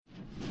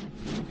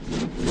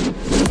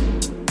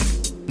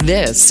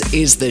This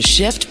is the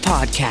Shift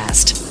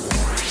Podcast.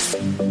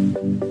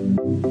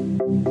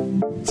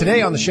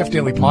 Today on the Shift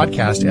Daily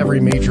Podcast, every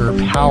major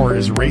power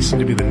is racing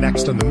to be the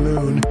next on the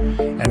moon,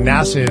 and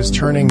NASA is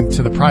turning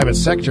to the private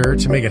sector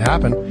to make it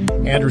happen.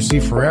 Andrew C.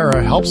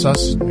 Ferreira helps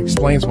us and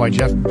explains why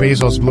Jeff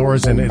Bezos Blue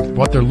Origin and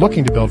what they're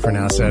looking to build for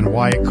NASA and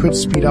why it could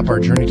speed up our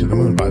journey to the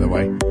moon, by the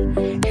way.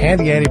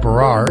 Andy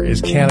Baryer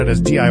is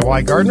Canada's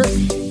DIY gardener.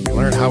 We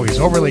learned how he's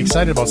overly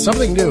excited about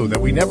something new that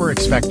we never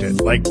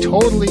expected, like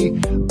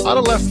totally out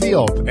of left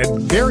field,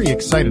 and very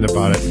excited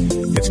about it.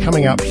 It's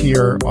coming up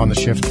here on the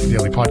Shift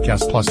Daily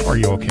Podcast. Plus, are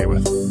you okay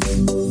with?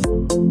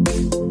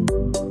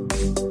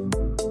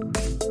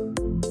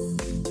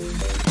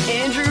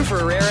 Andrew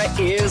Ferreira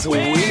is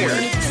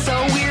weird.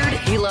 So weird,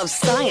 he loves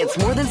science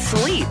more than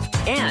sleep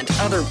and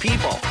other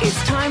people.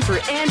 It's time for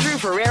Andrew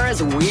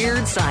Ferreira's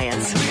Weird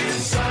Science.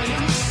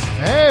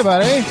 Hey,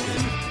 buddy.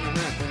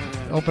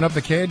 Open up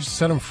the cage,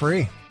 set him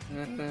free.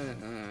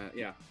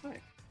 Yeah. Hi.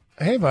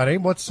 Hey, buddy.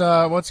 What's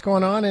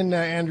going on in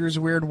Andrew's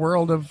weird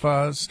world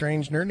of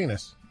strange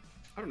nerdiness?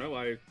 I don't know.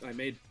 I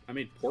made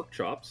pork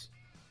chops.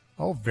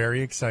 Oh,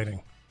 very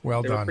exciting.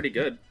 Well done. They were pretty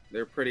good.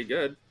 They're pretty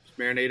good. Just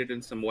marinated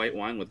in some white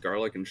wine with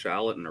garlic and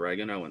shallot and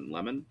oregano and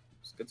lemon.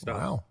 It's good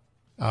stuff.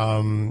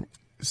 Wow.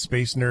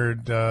 Space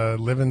nerd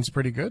living's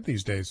pretty good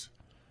these days.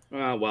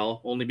 Well,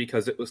 only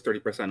because it was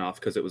 30% off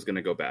because it was going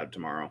to go bad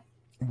tomorrow.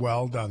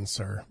 Well done,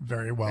 sir.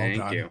 Very well done.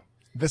 Thank you.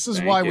 This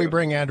is why we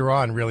bring Andrew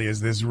on, really,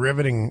 is this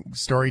riveting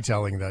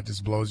storytelling that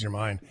just blows your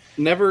mind.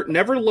 Never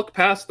look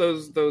past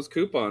those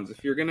coupons.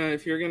 If you're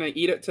gonna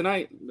eat it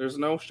tonight, there's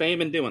no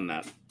shame in doing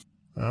that.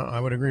 I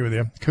would agree with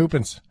you.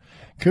 Coupons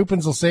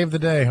will save the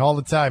day all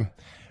the time.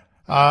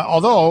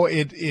 Although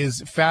it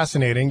is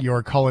fascinating,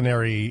 your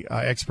culinary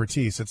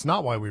expertise. It's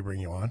not why we bring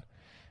you on.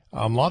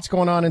 Lots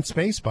going on in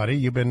space, buddy.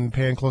 You've been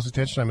paying close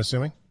attention, I'm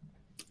assuming.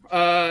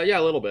 Yeah,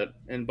 a little bit.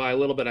 And by a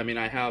little bit, I mean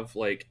I have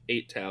like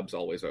 8 tabs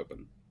always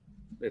open.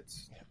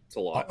 It's a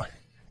lot.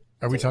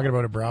 Are we talking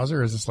about a browser,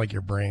 or is this like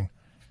your brain?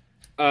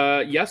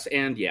 Yes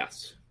and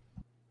yes.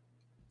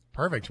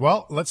 Perfect.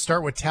 Well, let's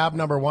start with tab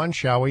number 1,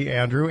 shall we,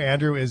 Andrew?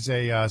 Andrew is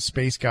a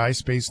space guy,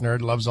 space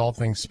nerd, loves all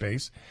things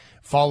space,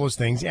 follows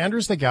things.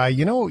 Andrew's the guy,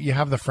 you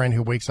have the friend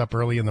who wakes up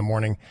early in the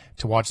morning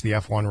to watch the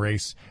F1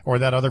 race, or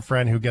that other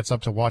friend who gets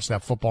up to watch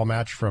that football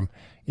match from,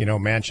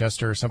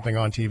 Manchester or something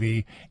on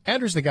TV.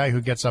 Andrew's the guy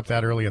who gets up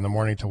that early in the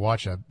morning to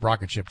watch a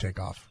rocket ship take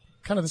off.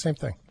 Kind of the same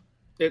thing.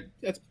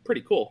 It's pretty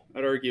cool.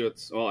 I'd argue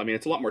it's a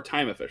lot more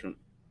time efficient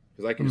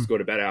because I can just go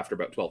to bed after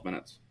about 12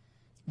 minutes.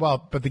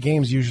 Well, but the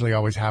games usually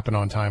always happen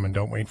on time and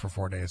don't wait for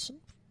 4 days.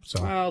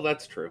 So, well,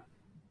 that's true.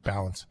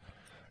 Balance.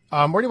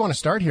 Where do you want to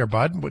start here,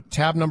 bud? With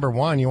tab number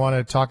 1, you want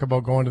to talk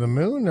about going to the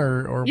moon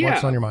or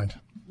what's on your mind?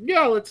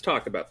 Yeah, let's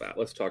talk about that.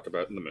 Let's talk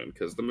about the moon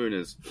because the moon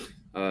is,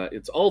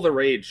 it's all the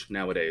rage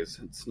nowadays.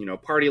 It's,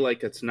 party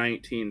like it's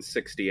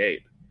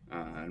 1968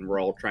 and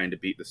we're all trying to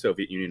beat the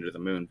Soviet Union to the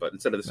moon. But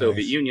instead of the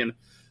Soviet Union,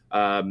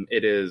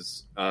 it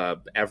is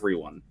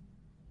everyone,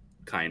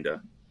 kind of.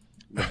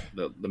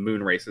 The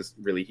moon race is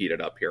really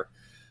heated up here.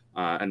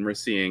 And we're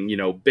seeing,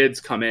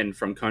 bids come in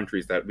from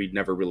countries that we'd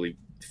never really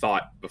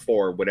thought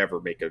before would ever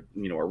make a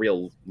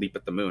real leap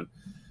at the moon.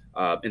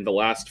 In the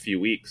last few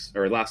weeks,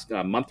 or last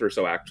month or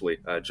so, actually,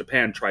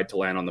 Japan tried to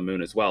land on the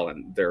moon as well.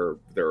 And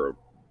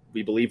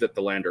we believe that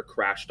the lander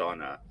crashed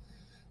on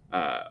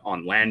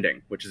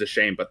landing, which is a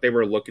shame. But they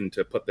were looking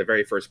to put the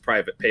very first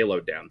private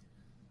payload down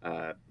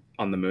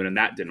on the moon, and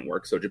that didn't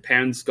work. So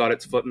Japan's got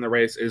its foot in the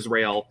race.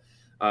 Israel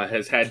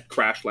has had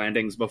crash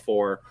landings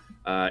before.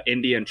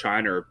 India and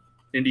China.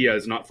 India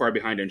is not far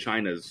behind in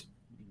China's.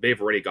 They've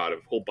already got a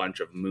whole bunch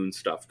of moon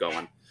stuff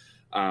going.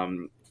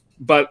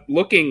 But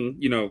looking,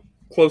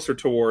 closer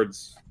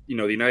towards, the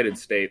United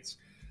States,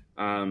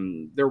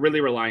 they're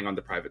really relying on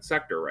the private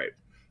sector, right?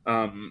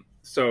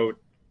 So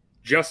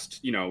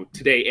just,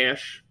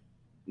 today-ish,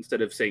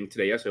 instead of saying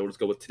today-ish, we'll just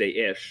go with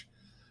today-ish.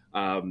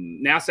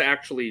 NASA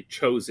actually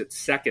chose its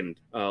second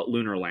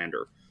lunar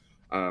lander.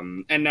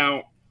 And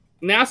now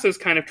NASA is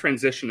kind of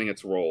transitioning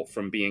its role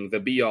from being the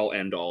be-all,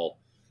 end-all.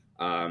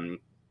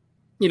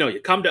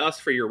 You come to us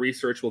for your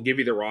research. We'll give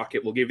you the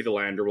rocket. We'll give you the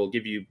lander. We'll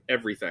give you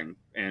everything.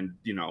 And,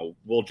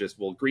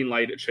 we'll green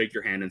light it, shake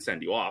your hand, and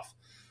send you off.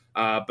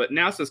 But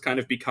NASA is kind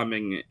of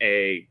becoming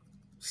a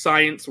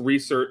science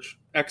research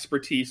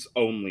expertise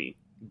only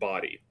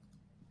body.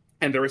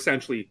 And they're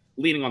essentially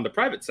leaning on the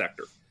private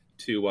sector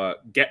to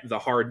get the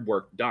hard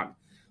work done.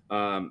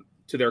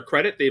 To their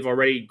credit, they've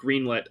already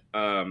greenlit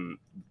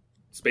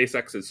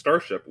SpaceX's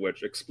Starship,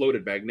 which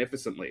exploded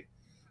magnificently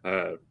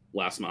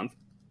last month.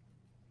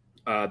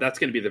 That's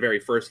going to be the very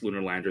first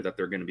lunar lander that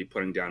they're going to be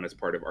putting down as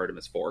part of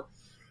Artemis 4.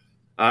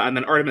 And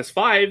then Artemis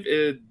 5,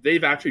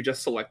 they've actually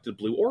just selected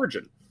Blue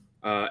Origin.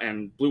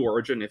 And Blue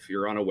Origin, if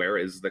you're unaware,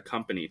 is the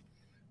company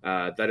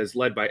that is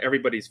led by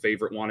everybody's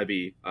favorite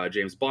wannabe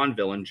James Bond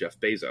villain, Jeff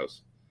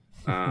Bezos.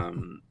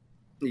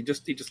 He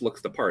just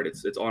looks the part.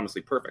 It's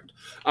honestly perfect.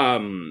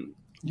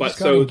 But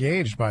got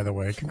engaged, by the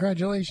way.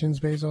 Congratulations,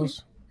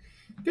 Bezos.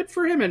 Good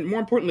for him, and more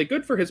importantly,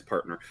 good for his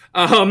partner.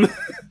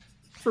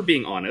 For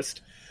being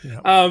honest.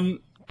 Yeah.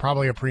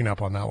 Probably a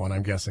prenup on that one,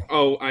 I'm guessing.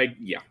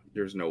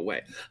 There's no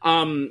way.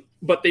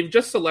 But they've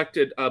just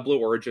selected Blue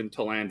Origin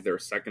to land their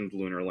second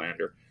lunar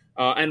lander.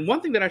 And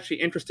one thing that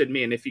actually interested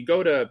me, and if you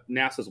go to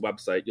NASA's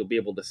website, you'll be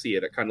able to see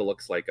it. It kind of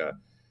looks like a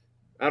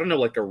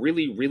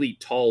really, really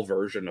tall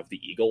version of the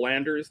Eagle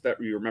landers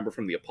that you remember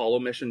from the Apollo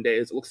mission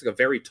days. It looks like a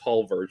very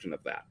tall version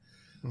of that.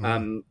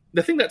 Mm-hmm.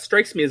 The thing that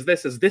strikes me is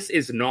this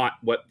is not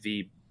what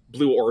the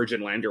Blue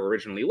Origin lander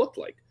originally looked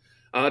like.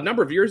 A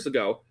number of years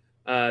ago,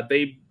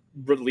 they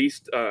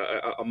released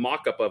a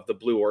mock-up of the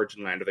Blue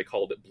Origin lander. They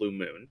called it Blue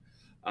Moon.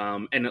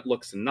 And it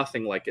looks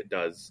nothing like it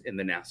does in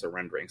the NASA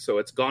rendering. So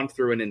it's gone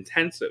through an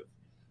intensive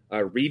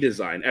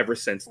redesign ever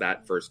since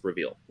that first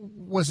reveal.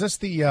 Was this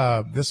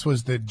this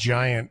was the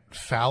giant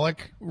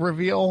phallic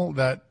reveal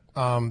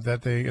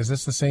is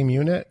this the same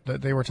unit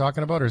that they were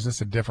talking about, or is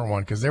this a different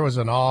one? Because there was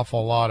an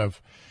awful lot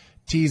of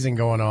teasing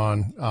going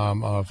on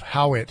of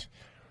how what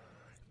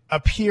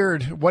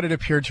it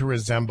appeared to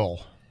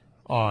resemble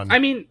on. I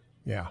mean,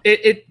 yeah.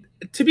 It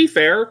to be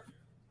fair,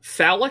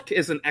 phallic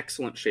is an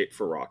excellent shape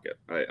for rocket.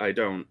 I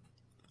don't.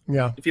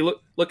 Yeah. If you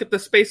look at the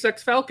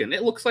SpaceX Falcon,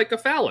 it looks like a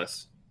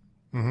phallus.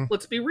 Mm-hmm.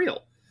 Let's be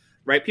real,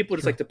 right? People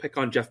just like to pick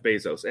on Jeff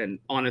Bezos, and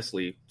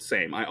honestly,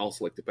 same. I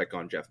also like to pick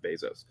on Jeff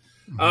Bezos.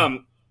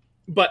 Mm-hmm.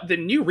 But the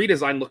new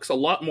redesign looks a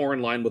lot more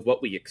in line with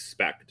what we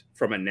expect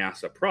from a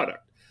NASA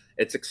product.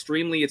 It's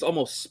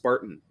almost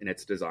Spartan in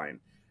its design.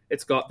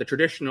 It's got the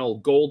traditional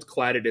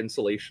gold-cladded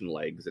insulation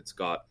legs. It's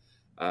got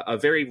a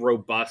very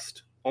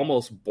robust,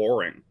 almost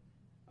boring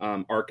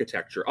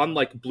architecture,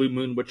 unlike Blue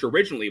Moon, which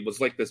originally was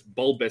like this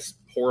bulbous,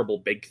 horrible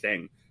big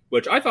thing,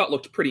 which I thought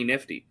looked pretty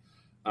nifty.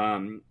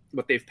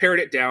 But they've pared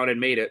it down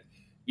and made it,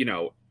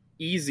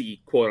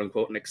 easy, quote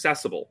unquote, and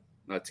accessible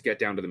to get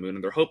down to the moon.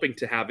 And they're hoping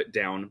to have it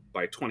down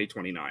by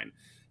 2029.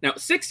 Now,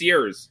 6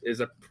 years is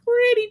a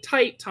pretty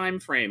tight time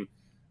frame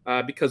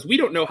because we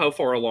don't know how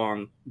far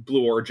along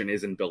Blue Origin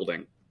is in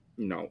building,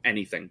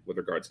 anything with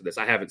regards to this.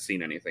 I haven't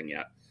seen anything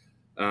yet.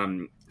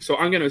 So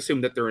I'm going to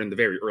assume that they're in the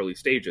very early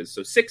stages.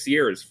 So 6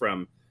 years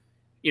from,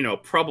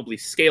 probably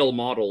scale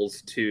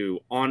models to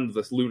on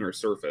the lunar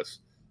surface.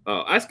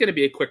 That's going to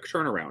be a quick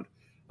turnaround.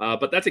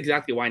 But that's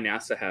exactly why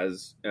NASA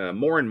has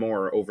more and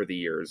more over the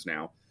years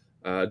now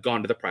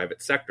gone to the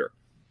private sector.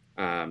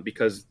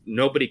 Because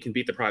nobody can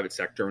beat the private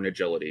sector in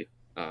agility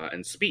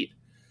and speed.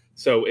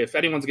 So if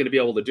anyone's going to be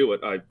able to do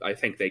it, I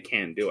think they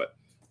can do it.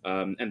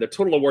 And the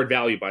total award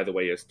value, by the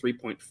way, is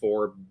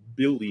 $3.4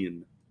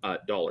 billion.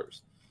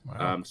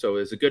 Wow. So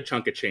there's a good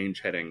chunk of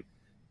change heading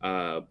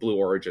Blue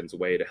Origin's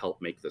way to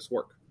help make this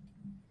work.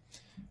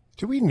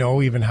 Do we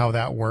know even how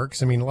that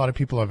works? I mean, a lot of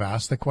people have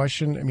asked the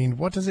question. I mean,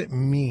 what does it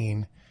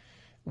mean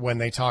when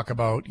they talk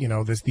about,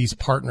 these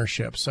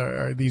partnerships?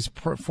 Are these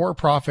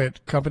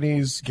for-profit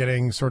companies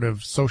getting sort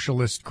of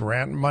socialist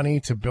grant money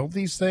to build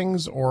these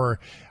things, or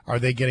are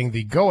they getting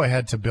the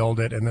go-ahead to build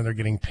it and then they're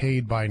getting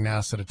paid by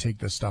NASA to take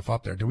this stuff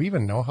up there? Do we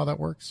even know how that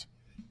works?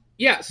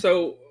 Yeah,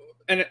 so,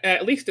 and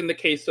at least in the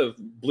case of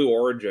Blue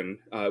Origin,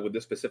 with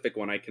this specific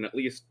one, I can at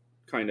least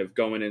kind of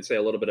go in and say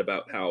a little bit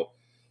about how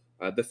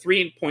the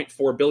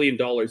 $3.4 billion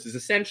is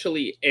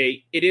essentially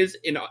it is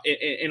in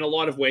a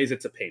lot of ways,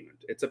 it's a payment.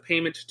 It's a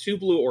payment to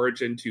Blue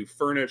Origin to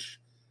furnish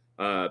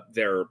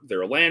their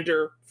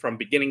lander from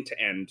beginning to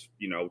end,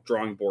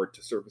 drawing board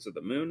to surface of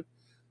the moon.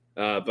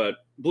 But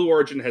Blue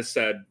Origin has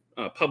said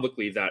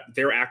publicly that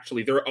their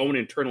own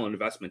internal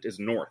investment is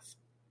north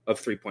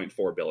of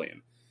 $3.4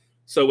 billion.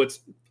 So it's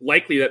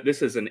likely that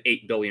this is an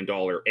 $8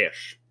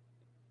 billion-ish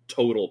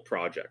total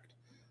project.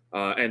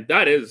 And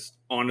that is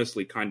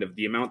honestly kind of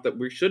the amount that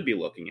we should be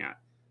looking at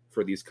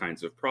for these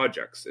kinds of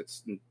projects.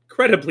 It's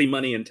incredibly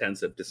money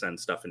intensive to send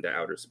stuff into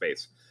outer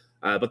space.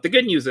 But the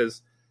good news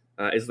is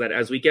that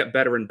as we get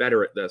better and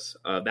better at this,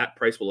 that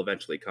price will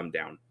eventually come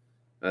down.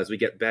 As we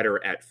get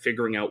better at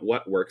figuring out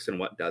what works and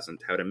what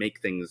doesn't, how to make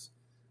things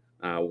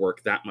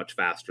work that much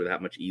faster,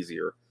 that much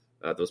easier,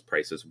 those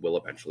prices will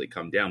eventually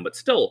come down. But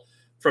still,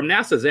 from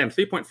NASA's end,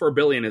 $3.4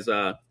 billion is,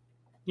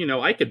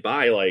 I could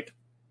buy like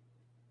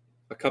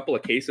a couple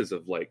of cases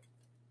of like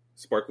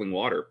sparkling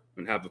water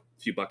and have a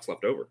few bucks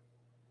left over.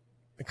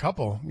 A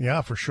couple.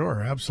 Yeah, for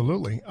sure.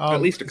 Absolutely.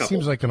 At least a couple.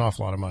 Seems like an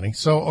awful lot of money.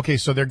 So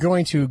they're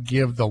going to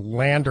give the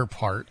lander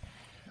part.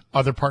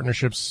 Other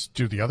partnerships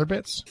do the other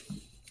bits?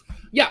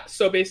 Yeah.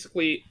 So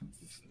basically,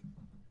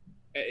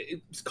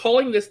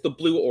 calling this the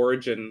Blue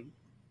Origin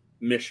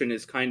mission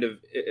is kind of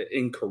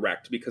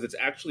incorrect because it's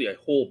actually a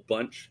whole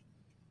bunch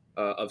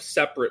of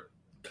separate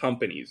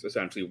companies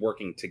essentially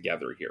working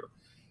together here.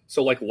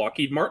 So like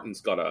Lockheed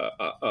Martin's got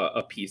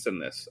a piece in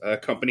this, a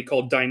company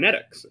called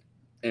Dynetics.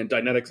 And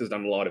Dynetics has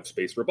done a lot of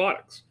space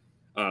robotics.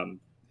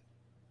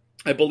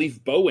 I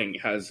believe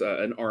Boeing has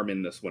an arm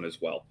in this one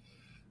as well.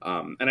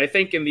 And I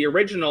think in the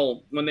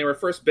original, when they were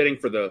first bidding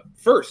for the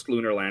first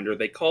lunar lander,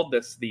 they called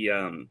this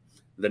the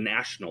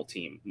national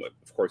team,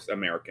 of course,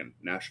 American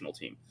national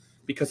team,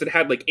 because it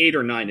had like 8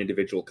 or 9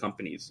 individual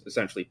companies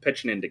essentially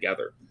pitching in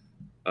together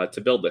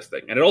to build this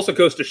thing. And it also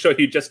goes to show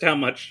you just how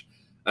much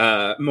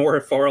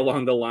more far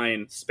along the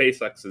line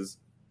SpaceX's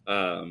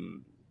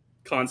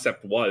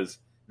concept was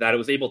that it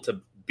was able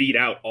to beat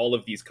out all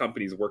of these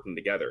companies working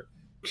together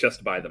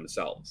just by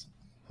themselves.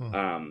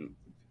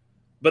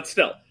 But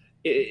still,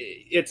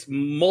 it's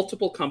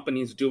multiple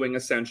companies doing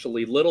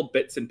essentially little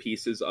bits and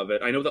pieces of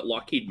it. I know that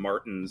Lockheed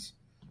Martin's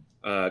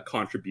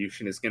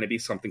contribution is going to be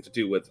something to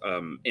do with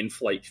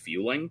in-flight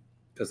fueling,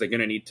 because they're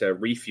going to need to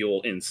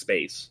refuel in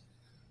space.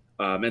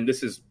 And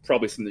this is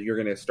probably something that you're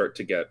going to start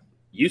to get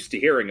used to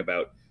hearing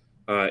about,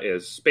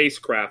 is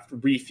spacecraft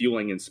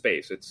refueling in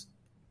space. It's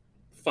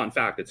fun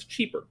fact, it's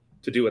cheaper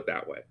to do it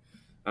that way.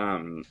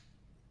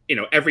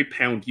 Every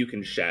pound you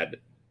can shed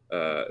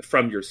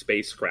from your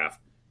spacecraft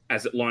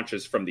as it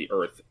launches from the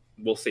Earth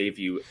will save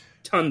you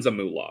tons of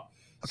moolah.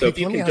 So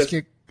okay, let me ask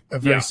you a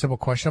very simple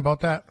question about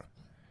that.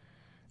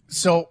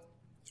 So,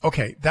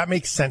 okay, that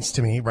makes sense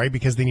to me, right?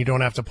 Because then you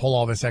don't have to pull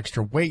all this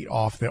extra weight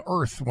off the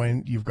Earth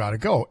when you've got to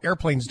go.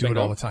 Airplanes do it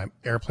all the time.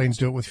 Airplanes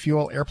do it with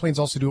fuel. Airplanes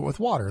also do it with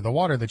water, the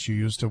water that you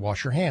use to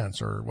wash your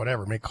hands or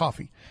whatever, make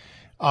coffee.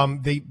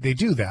 They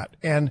do that.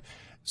 And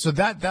so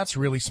that's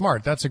really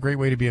smart. That's a great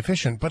way to be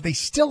efficient, but they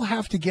still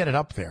have to get it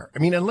up there. I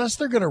mean, unless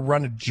they're going to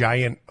run a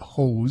giant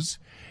hose,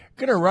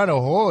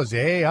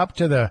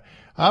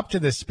 up to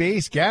the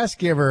space gas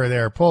giver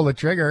there, pull the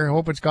trigger,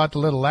 hope it's got the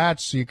little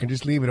latch so you can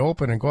just leave it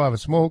open and go have a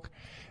smoke.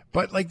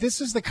 But like, this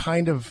is the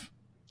kind of,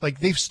 like,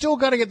 they've still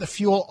got to get the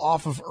fuel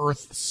off of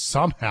Earth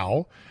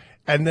somehow,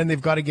 and then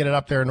they've got to get it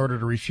up there in order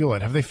to refuel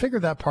it. Have they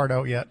figured that part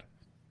out yet?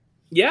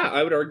 Yeah,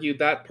 I would argue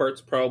that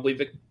part's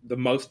probably the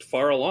most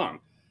far along.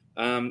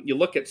 You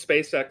look at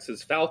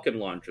SpaceX's Falcon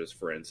launches,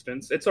 for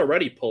instance, it's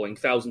already pulling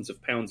thousands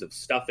of pounds of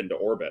stuff into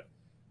orbit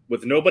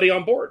with nobody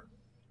on board,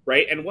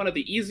 right? And one of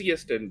the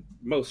easiest and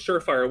most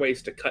surefire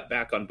ways to cut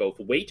back on both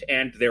weight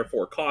and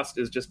therefore cost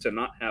is just to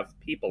not have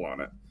people on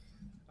it.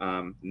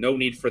 No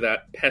need for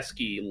that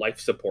pesky life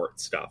support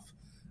stuff.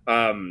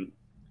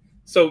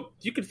 So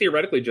you could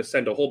theoretically just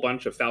send a whole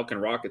bunch of Falcon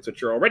rockets,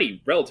 which are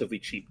already relatively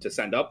cheap to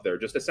send up there,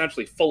 just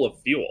essentially full of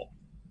fuel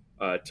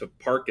to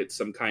park at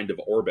some kind of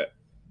orbit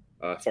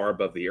far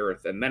above the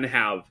Earth, and then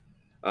have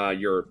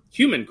your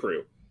human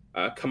crew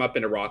come up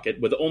in a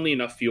rocket with only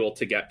enough fuel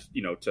to get,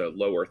 to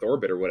low Earth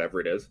orbit or whatever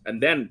it is,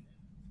 and then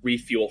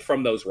refuel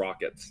from those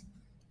rockets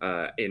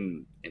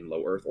in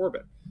low Earth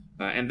orbit.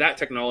 And that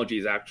technology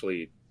is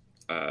actually,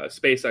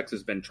 SpaceX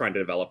has been trying to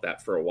develop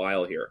that for a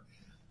while here.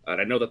 And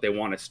I know that they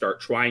want to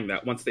start trying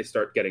that once they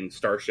start getting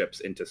starships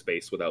into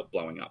space without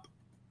blowing up.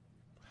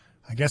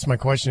 I guess my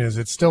question is,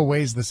 it still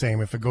weighs the same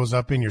if it goes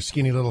up in your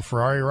skinny little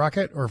Ferrari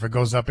rocket or if it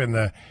goes up in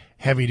the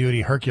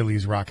heavy-duty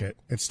Hercules rocket.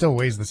 It still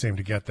weighs the same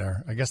to get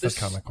there. I guess that's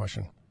kind of my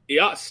question.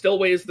 Yeah, still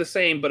weighs the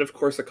same, but of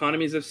course,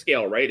 economies of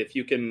scale, right? If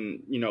you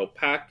can,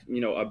 pack,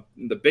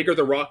 the bigger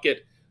the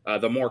rocket,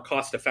 the more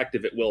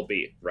cost-effective it will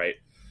be, right?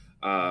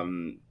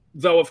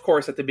 Though, of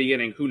course, at the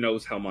beginning, who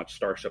knows how much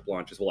Starship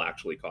launches will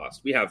actually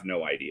cost? We have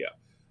no idea.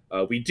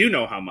 We do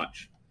know how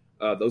much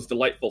those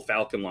delightful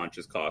Falcon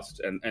launches cost,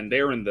 and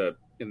they're in the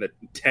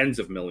tens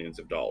of millions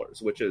of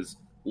dollars, which is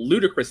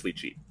ludicrously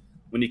cheap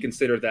when you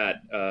consider that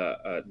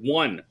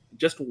one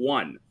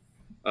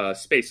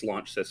space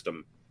launch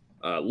system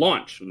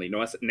launch,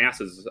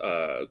 NASA's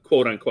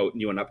quote unquote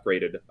new and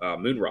upgraded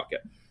moon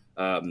rocket.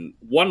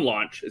 One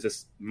launch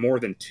is more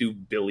than $2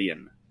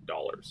 billion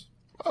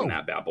on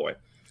that bad boy.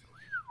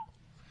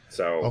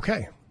 So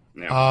okay,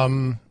 yeah.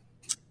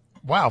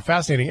 Wow,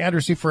 fascinating.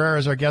 Andrew C. Ferreira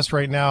is our guest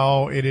right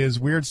now. It is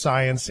weird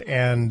science,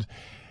 and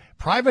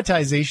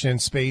privatization in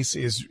space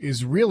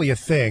is really a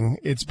thing.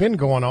 It's been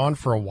going on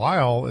for a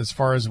while, as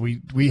far as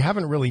we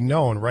haven't really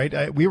known,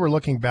 right? We were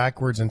looking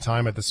backwards in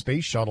time at the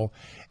space shuttle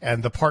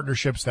and the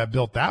partnerships that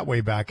built that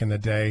way back in the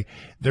day.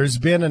 There's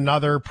been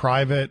another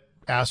private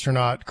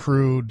astronaut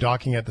crew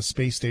docking at the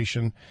space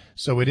station,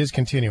 so it is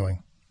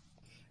continuing.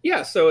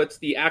 Yeah, so it's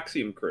the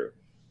Axiom crew.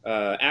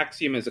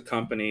 Axiom is a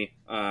company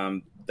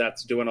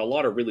that's doing a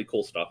lot of really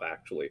cool stuff,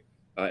 actually,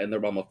 in their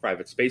realm of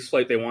private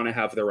spaceflight. They want to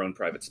have their own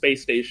private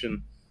space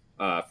station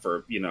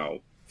for,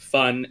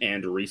 fun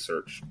and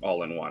research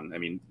all in one. I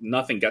mean,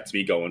 nothing gets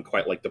me going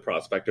quite like the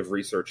prospect of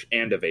research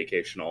and a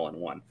vacation all in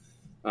one.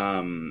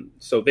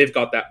 So they've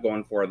got that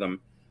going for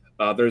them.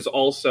 There's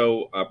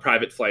also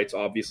private flights,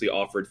 obviously,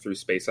 offered through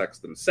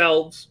SpaceX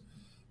themselves.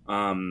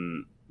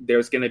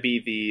 There's going to be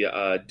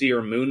the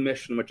Dear Moon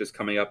mission, which is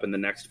coming up in the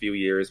next few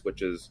years,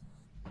 which is,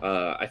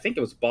 I think it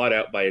was bought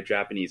out by a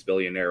Japanese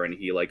billionaire, and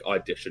he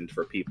auditioned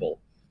for people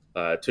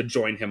to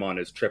join him on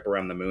his trip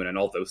around the moon, and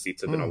all those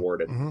seats have been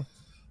awarded.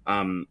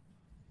 Mm-hmm.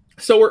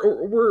 So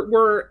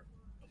we're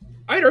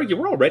I'd argue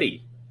we're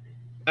already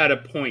at a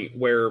point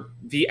where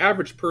the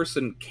average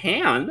person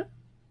can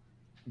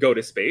go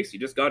to space. You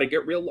just got to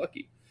get real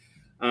lucky.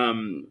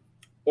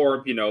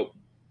 Or,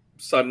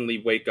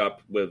 suddenly wake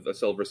up with a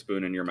silver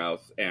spoon in your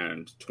mouth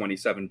and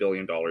 $27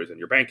 billion in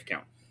your bank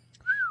account.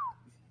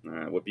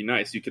 Would be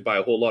nice. You could buy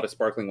a whole lot of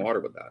sparkling water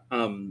with that.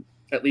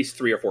 At least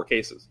 3 or 4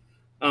 cases.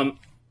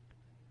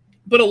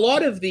 But a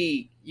lot of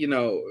the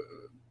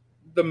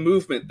the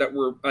movement that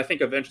we're, I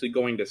think, eventually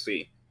going to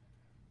see,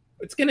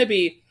 it's going to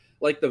be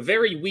like the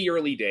very wee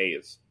early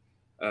days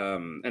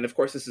and of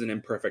course this is an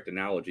imperfect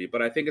analogy,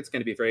 but I think it's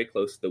going to be very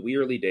close to the wee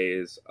early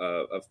days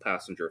of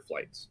passenger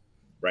flights,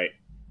 right?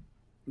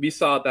 We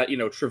saw that,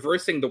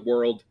 traversing the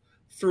world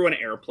through an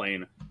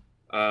airplane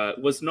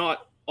was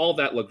not all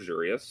that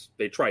luxurious.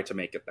 They tried to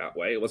make it that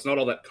way. It was not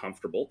all that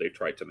comfortable. They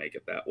tried to make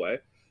it that way.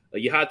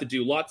 You had to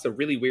do lots of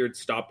really weird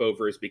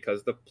stopovers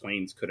because the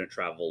planes couldn't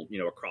travel,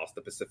 across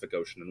the Pacific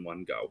Ocean in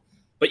one go.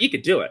 But you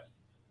could do it.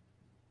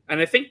 And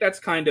I think that's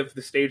kind of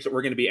the stage that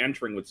we're going to be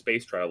entering with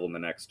space travel in the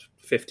next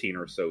 15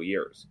 or so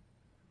years,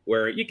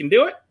 where you can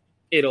do it.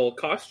 It'll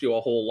cost you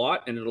a whole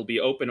lot, and it'll be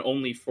open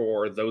only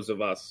for those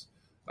of us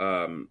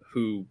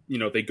who,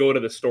 they go to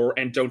the store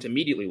and don't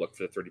immediately look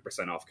for the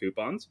 30% off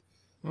coupons.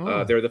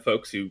 They're the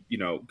folks who,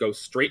 go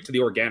straight to the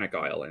organic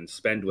aisle and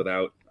spend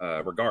without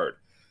regard.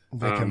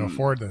 They can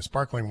afford the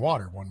sparkling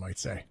water, one might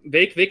say.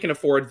 They can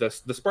afford the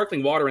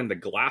sparkling water in the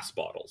glass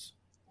bottles.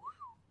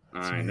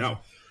 I know.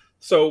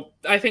 So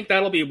I think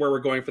that'll be where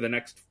we're going for the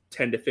next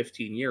 10 to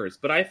 15 years.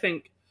 But I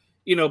think,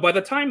 by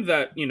the time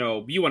that,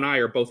 you and I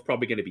are both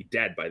probably going to be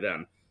dead by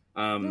then.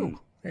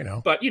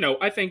 But,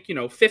 I think,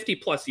 50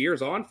 plus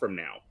years on from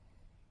now,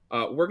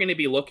 we're going to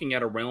be looking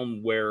at a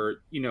realm where,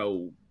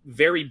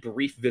 very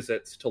brief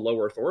visits to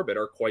low Earth orbit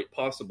are quite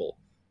possible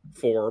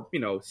for,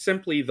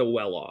 simply the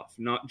well-off,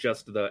 not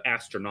just the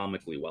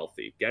astronomically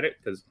wealthy. Get it?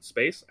 Because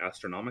space,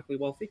 astronomically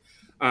wealthy.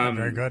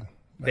 Very good.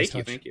 Nice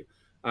Thank you.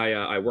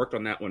 I worked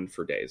on that one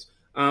for days.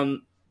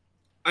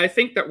 I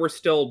think that we're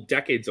still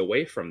decades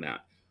away from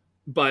that.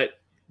 But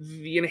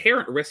the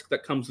inherent risk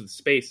that comes with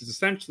space is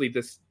essentially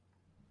this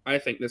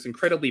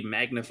incredibly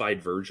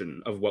magnified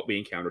version of what we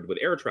encountered with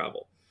air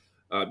travel.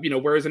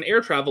 Whereas in air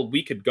travel,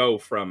 we could go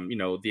from,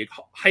 the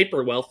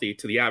hyper wealthy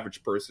to the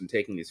average person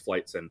taking these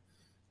flights in,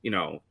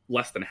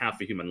 less than half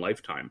a human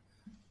lifetime.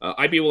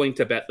 I'd be willing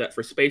to bet that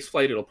for space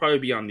flight, it'll probably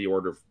be on the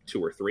order of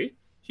 2 or 3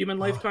 human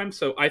lifetime.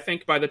 So I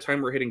think by the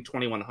time we're hitting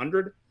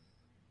 2100,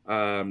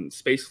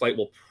 space flight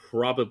will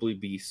probably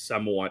be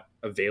somewhat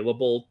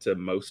available to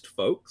most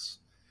folks.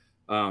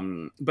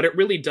 But it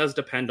really does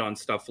depend on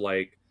stuff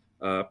like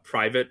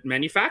private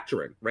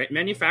manufacturing, right?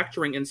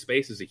 Manufacturing in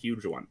space is a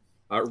huge one.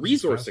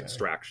 Resource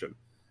extraction.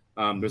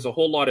 There's a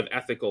whole lot of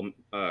ethical,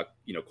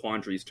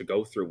 quandaries to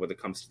go through when it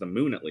comes to the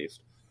moon, at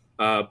least.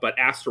 But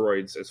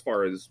asteroids, as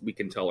far as we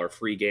can tell, are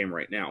free game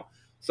right now.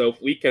 So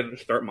if we can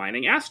start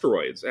mining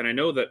asteroids, and I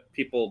know that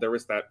there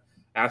was that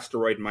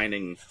asteroid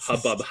mining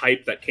hubbub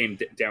hype that came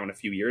down a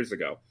few years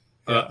ago.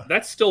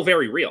 That's still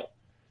very real.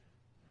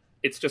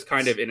 It's just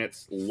kind of in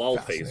its lull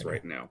phase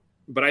right now.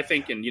 But I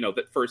think in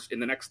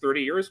the next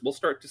 30 years, we'll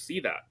start to see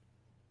that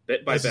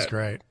bit by bit. This is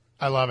great.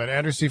 I love it.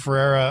 Andrew C.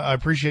 Ferreira, I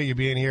appreciate you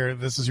being here.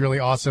 This is really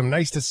awesome.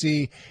 Nice to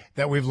see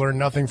that we've learned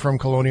nothing from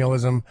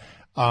colonialism.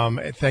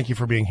 Thank you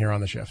for being here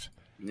on The Shift.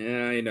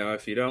 Yeah,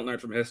 if you don't learn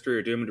from history,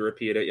 you're doomed to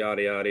repeat it,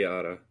 yada, yada,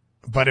 yada.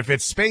 But if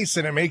it's space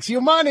and it makes you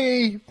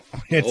money,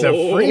 it's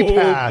a free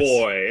pass. Oh,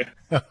 boy.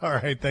 All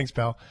right. Thanks,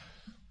 pal. All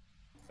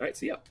right.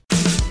 See ya.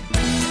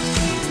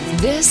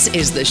 This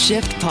is the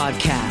Shift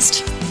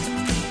Podcast.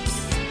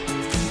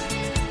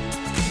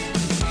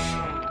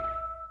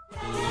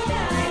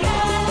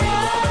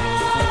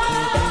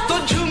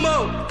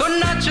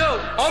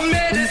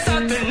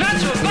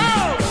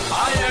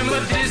 I am a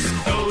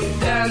disco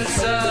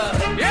dancer.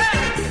 Yeah,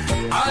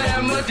 I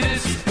am a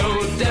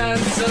disco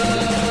dancer.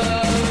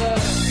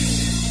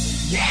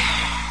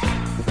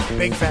 Yeah.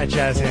 Big fat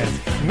jazz hands.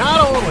 Not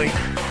only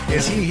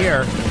is he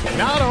here,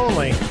 not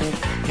only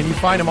can you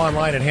find him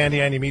online at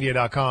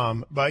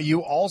handyandymedia.com, but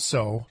you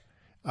also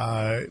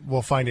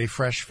will find a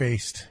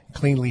fresh-faced,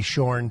 cleanly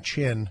shorn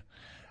chin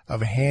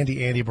of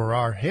Handy Andy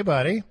Baryer. Hey,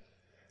 buddy.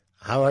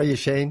 How are you,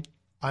 Shane?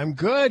 I'm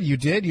good. You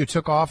did. You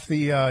took off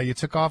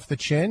the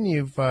chin.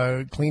 You've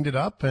cleaned it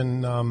up,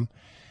 and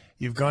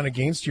you've gone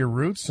against your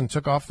roots and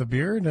took off the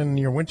beard, and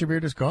your winter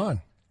beard is gone.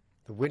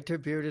 The winter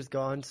beard is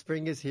gone.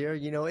 Spring is here.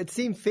 It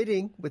seemed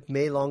fitting with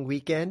May long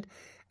weekend,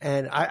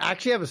 and I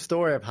actually have a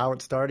story of how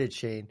it started,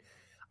 Shane.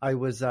 I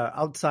was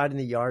outside in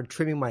the yard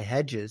trimming my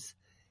hedges,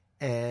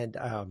 and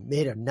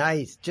made a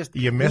nice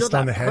You missed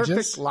on the perfect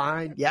hedges?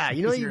 line. Yeah,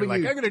 you're like,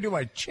 I'm going to do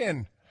my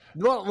chin.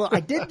 Well,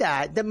 I did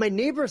that. Then my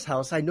neighbor's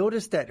house, I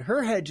noticed that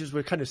her hedges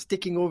were kind of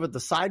sticking over the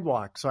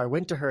sidewalk. So I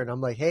went to her and I'm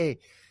like, hey,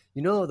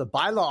 the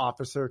bylaw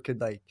officer could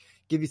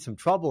give you some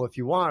trouble if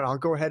you want. I'll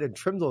go ahead and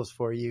trim those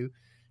for you.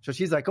 So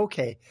she's like,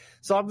 okay.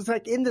 So I was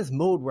in this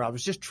mode where I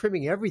was just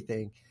trimming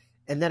everything.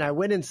 And then I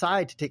went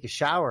inside to take a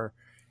shower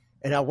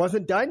and I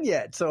wasn't done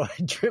yet. So I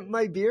trimmed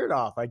my beard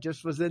off. I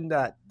just was in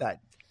that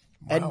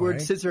Edward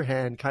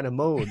Scissorhand kind of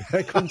mode.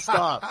 I couldn't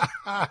stop.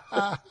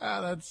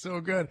 That's so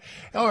good.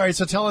 All right,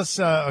 so tell us.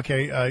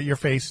 Your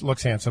face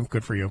looks handsome.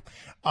 Good for you.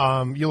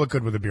 You look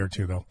good with a beard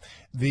too, though.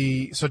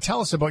 So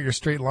tell us about your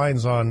straight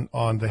lines on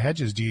the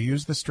hedges. Do you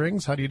use the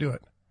strings? How do you do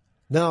it?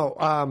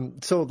 No.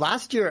 So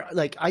last year,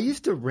 I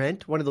used to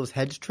rent one of those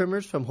hedge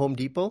trimmers from Home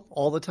Depot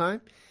all the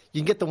time.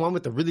 You can get the one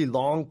with the really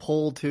long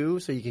pole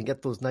too, so you can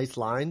get those nice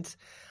lines.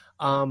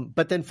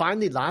 But then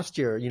finally last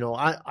year,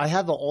 I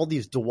have all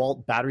these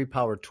DeWalt battery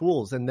powered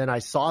tools. And then I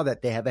saw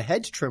that they have a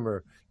hedge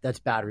trimmer that's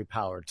battery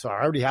powered. So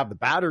I already have the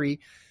battery.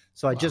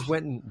 So I just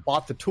went and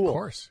bought the tool. Of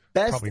course.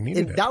 Best, Probably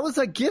needed it. That was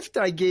a gift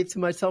I gave to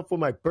myself for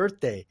my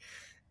birthday.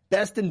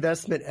 Best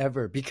investment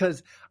ever,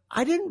 because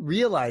I didn't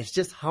realize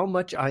just how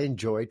much I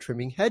enjoy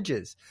trimming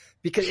hedges,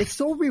 because it's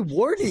so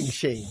rewarding,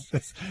 Shane.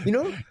 You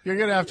know, you're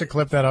going to have to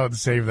clip that out and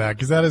save that,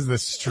 because that is the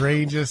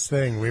strangest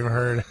thing we've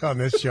heard on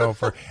this show.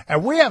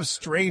 And we have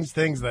strange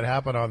things that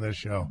happen on this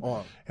show.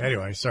 Oh.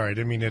 Anyway, sorry, I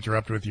didn't mean to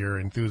interrupt with your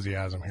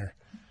enthusiasm here.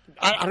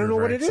 I don't know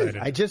what it excited.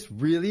 is. I just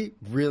really,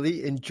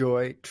 really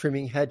enjoy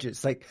trimming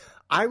hedges. Like,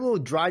 I will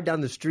drive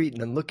down the street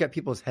and then look at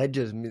people's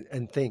hedges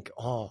and think,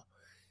 oh,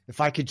 if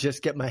I could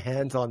just get my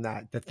hands on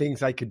that, the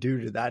things I could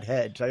do to that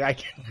hedge. Like, I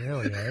can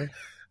Really, eh?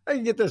 I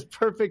can get this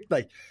perfect,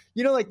 like,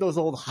 you know, like those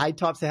old high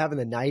tops they have in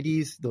the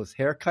 90s, those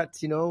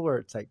haircuts, you know, where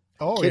it's like,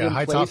 Oh, kid yeah, and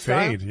high play top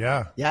style. fade,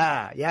 yeah.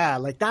 Yeah.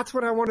 Like, that's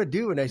what I want to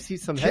do. And I see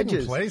some Kid and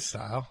hedges. play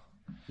style.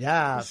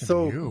 Yeah. Listen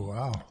So, to you,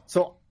 wow.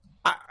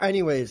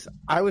 anyways,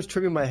 I was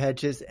trimming my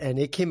hedges and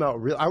it came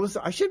out real.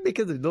 I should make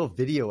a little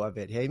video of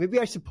it. Hey, maybe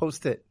I should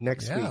post it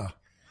next week.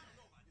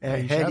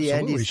 And Yeah, you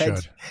Andy's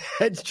absolutely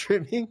hedge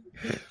trimming.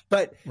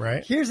 But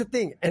Right. here's the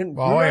thing. And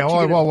Well, wait,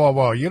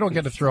 whoa. You don't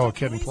get to throw a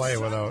kid and play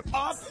without.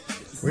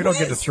 We don't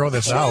get to throw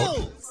this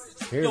out.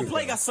 Yo,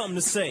 Play got something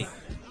to say.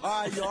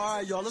 All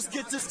right, y'all. Let's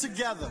get this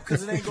together,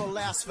 because it ain't going to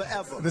last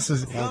forever. This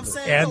is You know what I'm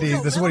saying? Andy.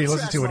 Yo, This is man, what he I'm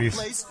listens to when he's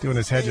someplace. doing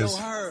his Hey, yo, hedges.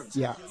 Herbs.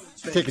 Yeah.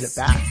 Taking it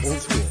back.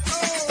 Old school.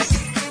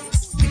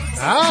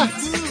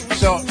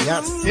 So,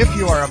 Yes. if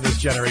you are of this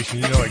generation,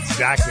 you know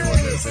exactly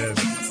what this is.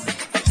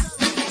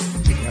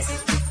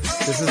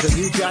 This is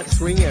the New Jack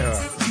Swing era.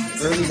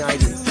 Early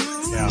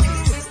 90s. Yeah.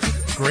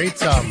 Great,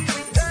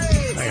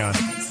 hang on.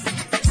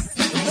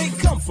 They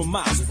come from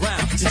miles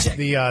around to check.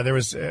 There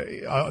was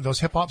those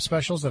hip hop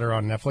specials that are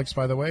on Netflix,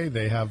 by the way.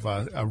 They have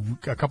a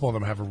couple of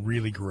them have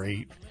really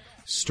great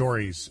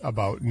stories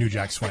about New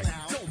Jack Swing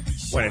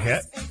when it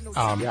hit,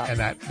 and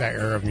that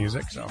era of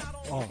music. So,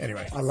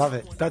 anyway, I love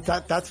it.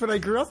 That's what I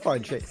grew up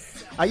on, Shay.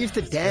 I used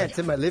to dance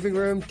in my living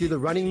room, do the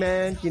Running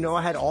Man. You know,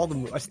 I had all the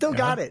moves. I still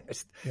got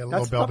it. Yeah, a little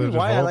That's Belle probably Biv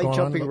why I DeVoe like going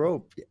jumping on,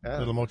 rope. Yeah.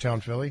 little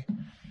Motown Philly.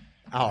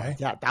 Oh, Okay.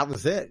 yeah, that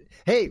was it.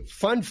 Hey,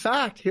 fun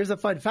fact. Here's a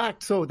fun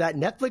fact. So that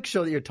Netflix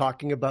show that you're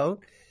talking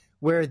about,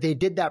 where they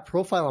did that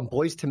profile on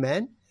Boys to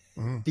Men,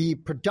 the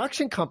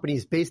production company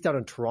is based out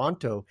in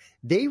Toronto.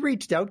 They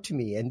reached out to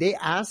me and they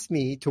asked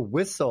me to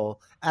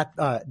whistle at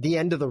the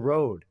end of the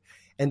road.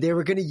 And they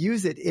were going to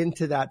use it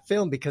into that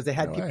film because they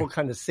had No people way.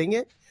 kind of sing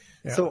it.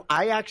 Yeah. So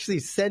I actually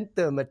sent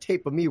them a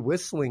tape of me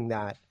whistling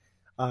that.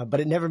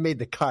 But it never made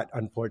the cut,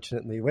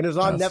 unfortunately. When it was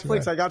on That's too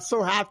Netflix, bad. I got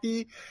so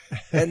happy,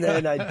 and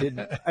then I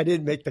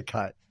didn't make the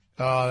cut.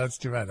 Oh, that's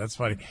too bad. That's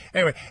funny.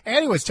 Anyway,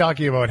 Andy was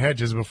talking about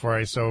hedges before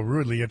I so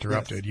rudely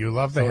interrupted. Yes. You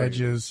love the Sorry.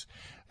 hedges.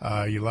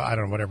 I don't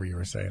know, whatever you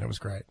were saying. It was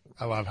great.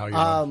 I love how you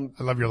love,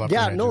 I love your love for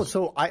Yeah, hedges. no.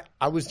 So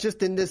I was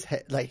just in this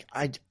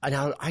I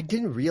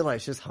didn't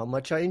realize just how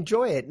much I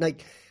enjoy it.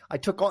 Like I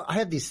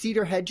have these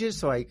cedar hedges,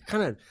 so I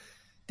kind of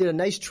did a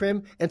nice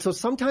trim. And so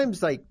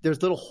sometimes like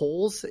there's little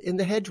holes in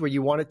the hedge where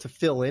you want it to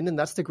fill in, and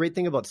that's the great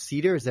thing about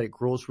cedar is that it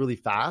grows really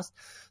fast.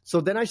 So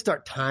then I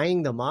start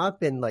tying them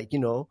up and like, you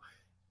know,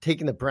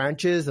 taking the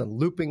branches and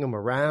looping them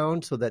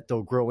around so that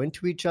they'll grow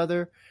into each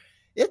other.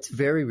 It's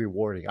very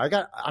rewarding.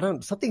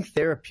 Something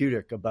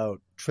therapeutic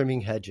about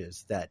trimming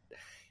hedges that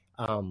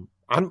I'm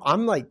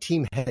like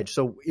team hedge.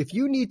 So if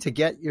you need to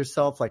get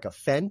yourself like a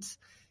fence,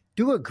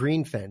 do a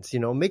green fence, you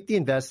know, make the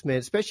investment,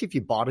 especially if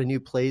you bought a new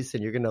place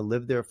and you're going to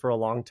live there for a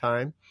long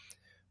time,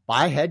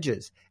 buy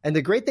hedges. And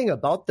the great thing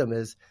about them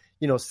is,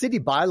 you know, city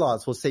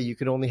bylaws will say you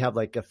can only have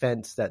like a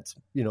fence that's,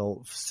 you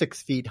know,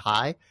 6 feet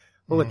high.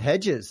 But with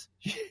hedges,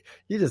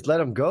 you just let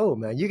them go,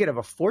 man. You could have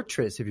a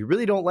fortress. If you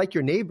really don't like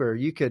your neighbor,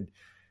 you could,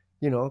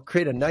 you know,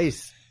 create a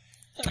nice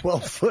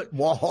 12-foot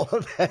wall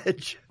of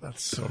hedge.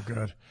 That's so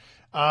good.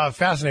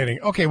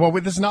 Fascinating. Okay, well,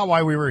 this is not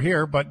why we were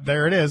here, but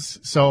there it is.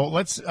 So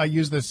let's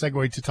use this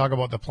segue to talk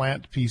about the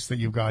plant piece that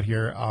you've got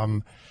here.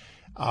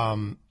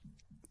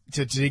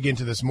 To dig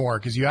into this more,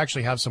 because you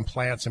actually have some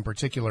plants in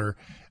particular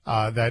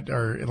that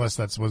are, unless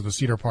that was the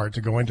cedar part,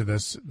 to go into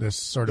this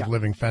sort of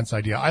living fence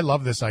idea. I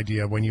love this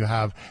idea when you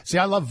have,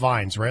 I love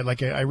vines, right?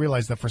 Like I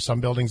realized that for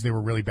some buildings they were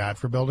really bad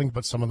for building,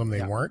 but some of them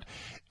they weren't.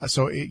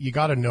 So you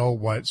got to know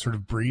what sort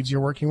of breeds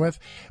you're working with.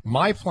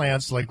 My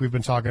plants, like we've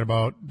been talking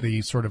about,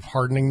 the sort of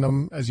hardening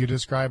them as you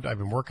described, I've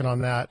been working on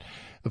that.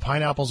 The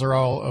pineapples are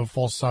all of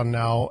full sun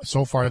now.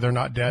 So far they're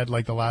not dead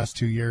like the last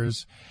 2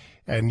 years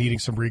and needing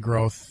some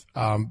regrowth.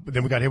 But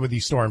then we got hit with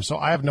these storms. So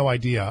I have no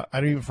idea.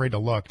 I'm even afraid to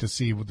look to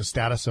see what the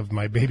status of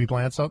my baby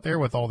plants out there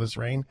with all this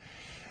rain.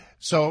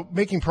 So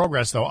making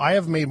progress, though. I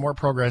have made more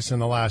progress in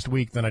the last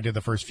week than I did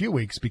the first few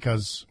weeks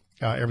because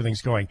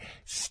everything's going.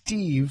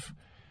 Steve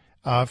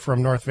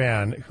from North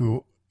Van,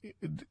 who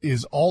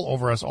is all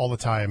over us all the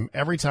time,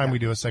 every time we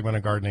do a segment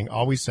on gardening,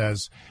 always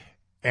says,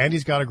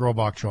 Andy's got to grow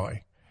bok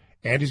choy.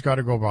 Andy's got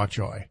to grow bok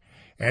choy.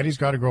 Andy's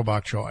got to grow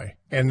bok choy.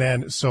 And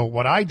then, so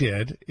what I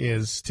did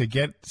is to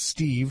get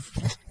Steve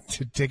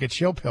to take a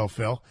chill pill,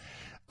 Phil,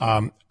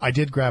 I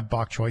did grab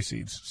bok choy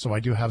seeds, so I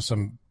do have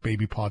some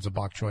baby pods of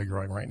bok choy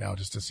growing right now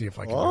just to see if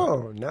I can do it.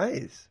 Oh,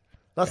 nice.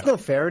 That's no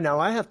fair. Now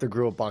I have to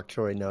grow a bok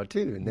choy now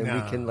too, and then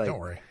we can don't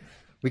worry.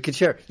 We can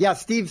share. Yeah,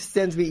 Steve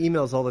sends me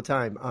emails all the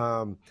time.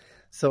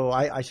 So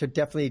I should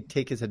definitely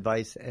take his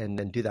advice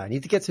and do that. I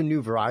need to get some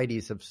new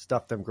varieties of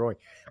stuff that I'm growing.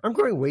 I'm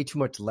growing way too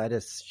much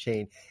lettuce,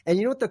 Shane. And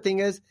you know what the thing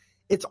is?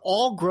 It's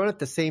all grown at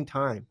the same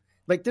time.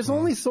 Like there's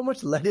only so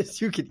much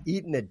lettuce you can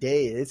eat in a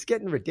day. It's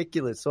getting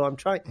ridiculous. So I'm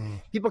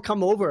trying. People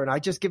come over and I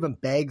just give them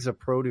bags of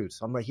produce.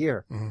 I'm like,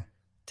 here,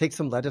 take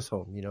some lettuce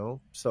home.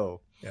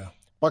 So yeah,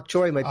 bok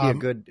choy might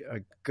be a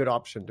good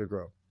option to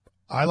grow.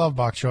 I love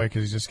bok choy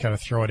because you just kind of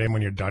throw it in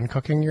when you're done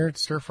cooking your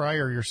stir fry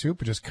or your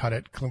soup. Just cut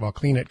it,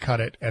 clean it, cut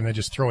it, and then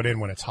just throw it in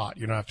when it's hot.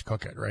 You don't have to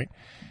cook it, right?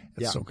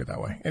 It's so good that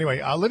way.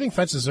 Anyway, living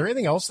fences. Is there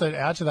anything else that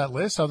add to that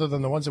list other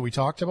than the ones that we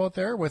talked about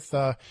there with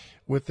the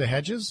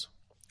hedges?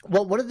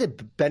 Well, one of the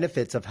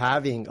benefits of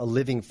having a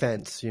living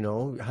fence,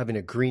 having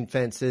a green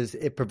fence is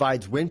it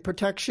provides wind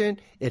protection.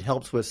 It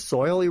helps with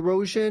soil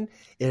erosion.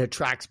 It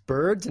attracts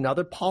birds and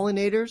other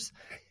pollinators.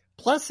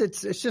 Plus,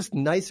 it's just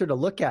nicer to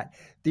look at.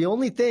 The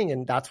only thing,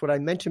 and that's what I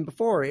mentioned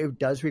before, it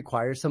does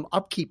require some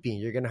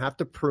upkeeping. You're going to have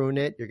to prune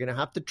it. You're going to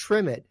have to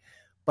trim it.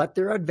 But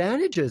there are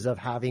advantages of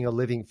having a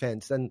living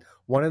fence. And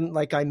one,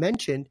 like I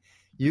mentioned,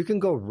 you can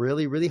go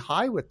really, really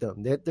high with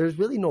them. There's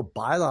really no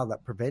bylaw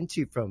that prevents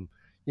you from,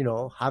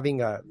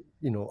 having a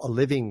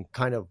living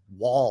kind of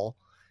wall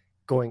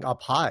going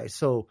up high.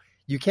 So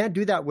you can't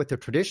do that with a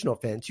traditional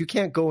fence. You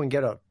can't go and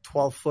get a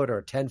 12-foot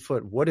or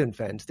 10-foot wooden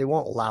fence. They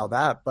won't allow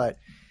that. But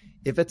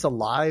if it's a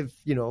live,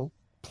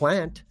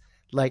 plant,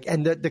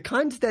 and the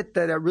kinds that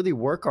really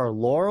work are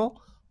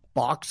laurel,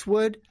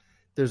 boxwood.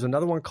 There's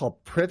another one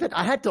called privet.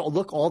 I had to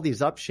look all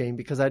these up, Shane,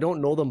 because I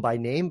don't know them by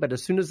name. But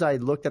as soon as I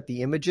looked at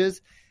the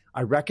images,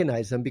 I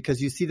recognize them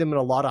because you see them in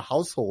a lot of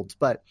households.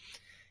 But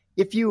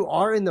if you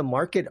are in the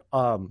market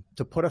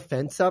to put a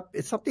fence up,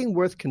 it's something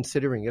worth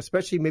considering,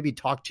 especially maybe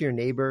talk to your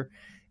neighbor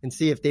and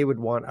see if they would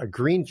want a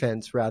green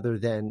fence rather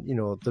than,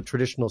 the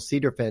traditional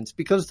cedar fence,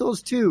 because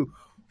those two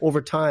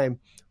over time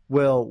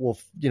will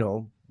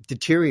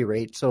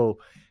deteriorate. So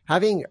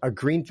having a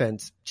green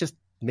fence just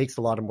makes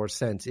a lot of more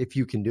sense if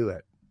you can do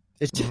it.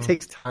 It just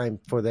takes time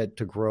for that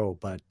to grow,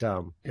 but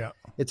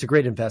it's a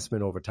great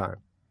investment over time.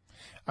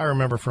 I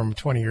remember from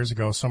 20 years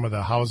ago, some of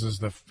the houses,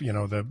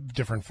 the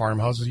different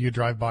farmhouses you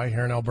drive by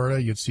here in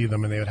Alberta, you'd see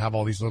them and they would have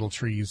all these little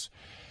trees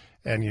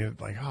and you're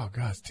like, oh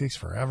God, it takes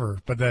forever.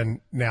 But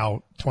then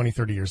now 20,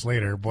 30 years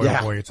later, boy,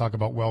 you talk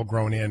about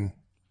well-grown in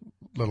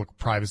little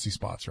privacy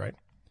spots, right?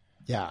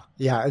 Yeah.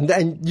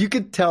 And you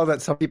could tell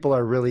that some people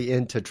are really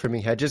into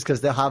trimming hedges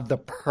because they'll have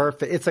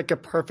it's like a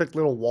perfect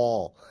little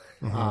wall.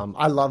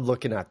 I love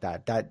looking at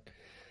that.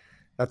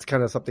 That's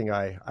kind of something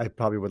I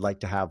probably would like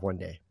to have one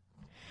day.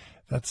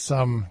 That's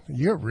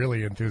you're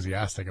really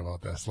enthusiastic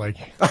about this. Like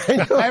I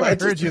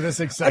haven't heard you this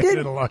excited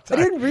in a long time.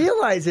 I didn't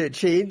realize it,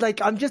 Shane.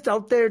 Like I'm just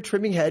out there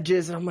trimming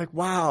hedges, and I'm like,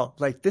 wow,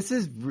 like this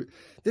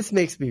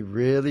makes me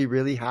really,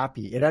 really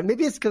happy. And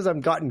maybe it's because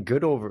I've gotten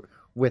good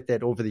with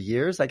it over the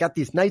years. I got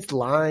these nice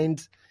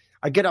lines.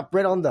 I get up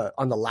right on the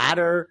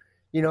ladder,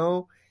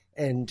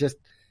 and just.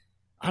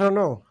 I don't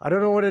know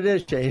what it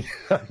is, Shane.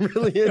 I'm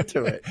really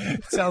into it.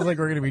 Sounds like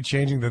we're going to be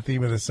changing the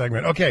theme of this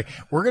segment. Okay,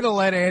 we're going to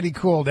let Andy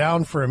cool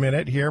down for a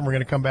minute here, and we're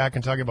going to come back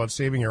and talk about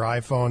saving your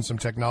iPhone, some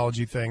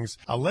technology things.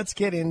 Let's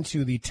get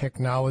into the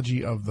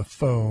technology of the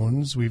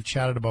phones. We've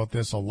chatted about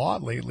this a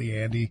lot lately,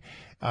 Andy.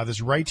 This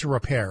right to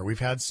repair. We've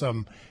had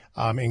some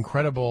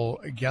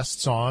incredible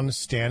guests on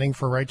standing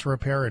for right to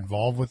repair,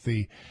 involved with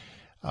the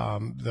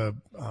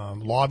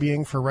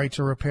lobbying for right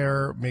to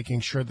repair, making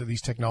sure that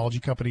these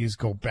technology companies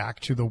go back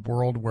to the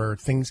world where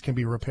things can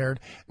be repaired,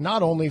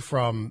 not only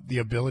from the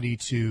ability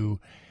to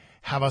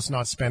have us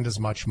not spend as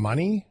much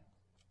money,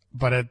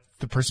 but at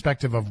the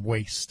perspective of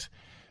waste.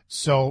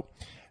 So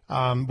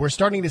we're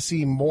starting to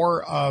see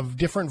more of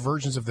different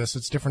versions of this.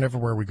 It's different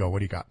everywhere we go. What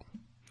do you got?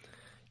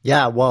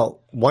 Yeah,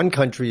 well, one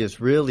country is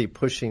really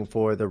pushing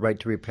for the right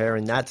to repair,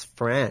 and that's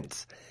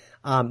France.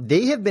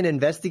 They have been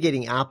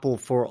investigating Apple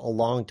for a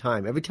long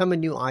time. Every time a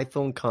new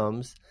iPhone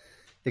comes,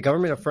 the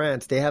government of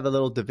France, they have a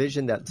little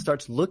division that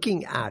starts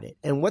looking at it.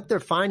 And what they're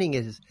finding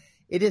is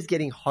it is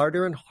getting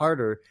harder and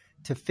harder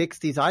to fix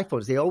these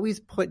iPhones. They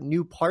always put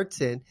new parts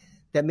in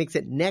that makes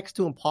it next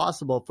to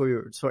impossible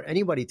for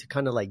anybody to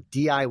kind of like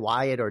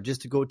DIY it or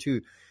just to go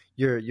to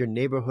your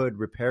neighborhood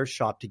repair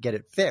shop to get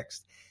it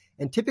fixed.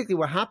 And typically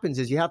what happens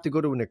is you have to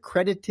go to an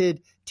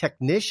accredited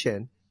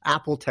technician,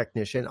 Apple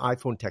technician,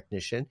 iPhone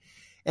technician,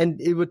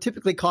 and it would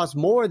typically cost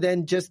more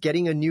than just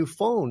getting a new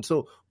phone.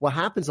 So what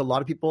happens, a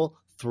lot of people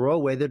throw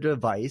away their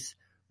device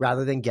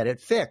rather than get it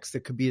fixed.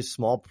 It could be a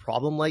small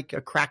problem like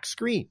a cracked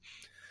screen.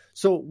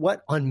 So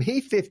on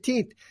May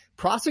 15th,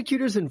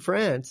 prosecutors in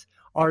France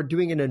are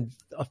doing an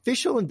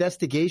official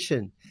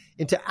investigation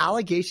into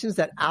allegations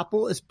that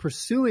Apple is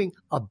pursuing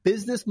a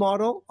business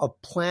model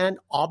of planned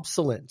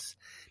obsolescence.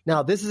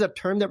 Now, this is a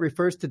term that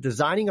refers to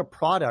designing a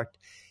product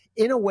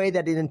in a way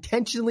that it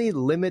intentionally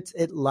limits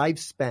its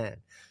lifespan.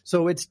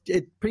 So it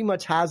pretty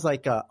much has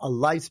like a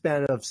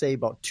lifespan of, say,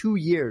 about 2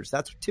 years.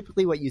 That's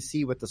typically what you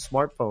see with the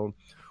smartphone,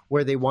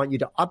 where they want you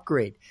to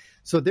upgrade.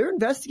 So they're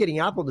investigating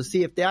Apple to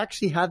see if they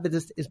actually have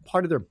this as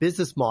part of their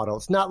business model.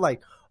 It's not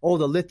like, oh,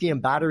 the lithium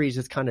batteries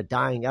is kind of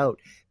dying out.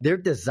 They're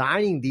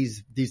designing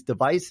these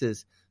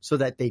devices so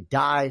that they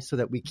die, so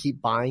that we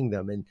keep buying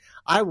them. And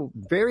I'm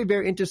very,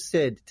 very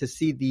interested to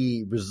see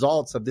the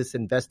results of this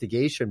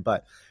investigation.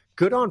 But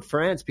good on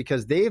France,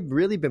 because they've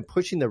really been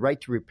pushing the right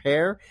to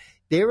repair.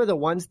 They were the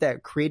ones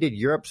that created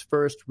Europe's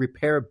first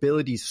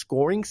repairability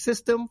scoring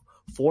system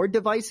for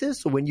devices.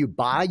 So when you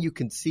buy, you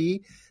can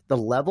see the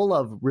level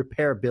of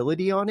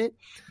repairability on it.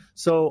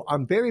 So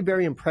I'm very,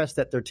 very impressed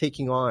that they're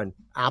taking on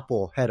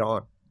Apple head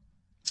on.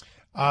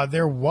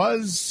 There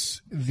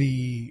was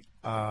the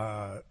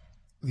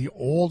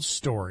old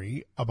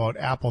story about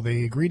Apple.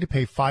 They agreed to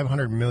pay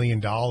 $500 million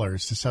to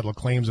settle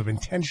claims of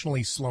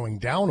intentionally slowing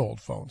down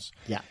old phones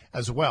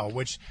as well,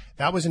 which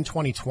that was in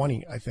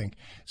 2020, I think.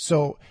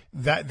 So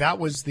that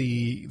was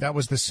the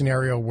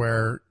scenario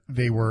where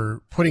they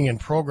were putting in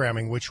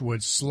programming which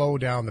would slow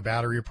down the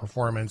battery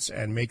performance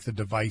and make the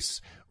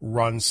device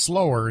run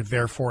slower,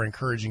 therefore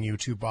encouraging you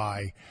to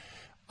buy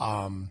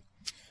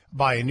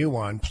a new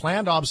one.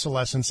 Planned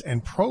obsolescence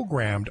and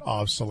programmed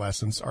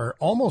obsolescence are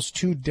almost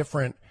two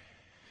different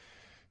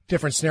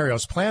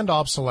scenarios. Planned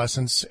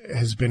obsolescence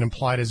has been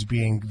implied as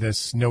being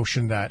this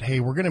notion that, hey,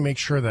 we're going to make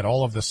sure that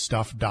all of the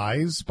stuff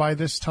dies by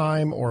this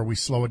time, or we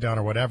slow it down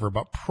or whatever.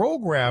 But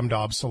programmed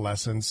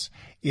obsolescence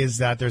is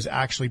that there's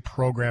actually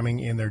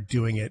programming in there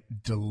doing it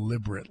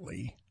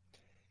deliberately.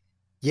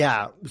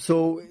 Yeah.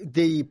 So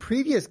the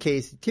previous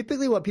case,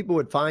 typically what people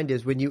would find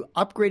is when you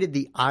upgraded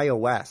the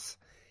iOS,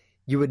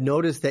 you would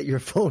notice that your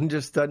phone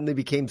just suddenly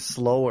became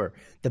slower.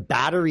 The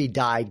battery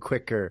died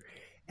quicker.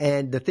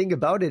 And the thing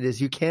about it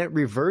is you can't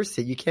reverse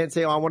it. You can't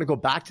say, oh, I want to go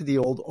back to the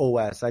old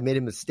OS. I made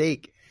a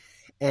mistake.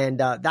 And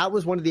that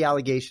was one of the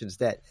allegations,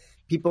 that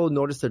people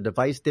noticed their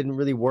device didn't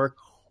really work,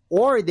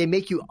 or they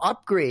make you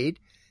upgrade.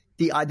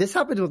 This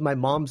happened with my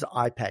mom's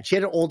iPad. She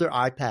had an older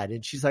iPad,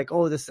 and she's like,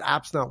 oh, this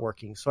app's not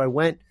working. So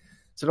I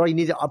said, oh, you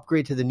need to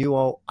upgrade to the new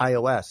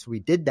iOS. So we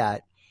did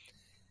that.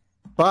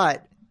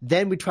 But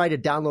then we tried to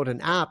download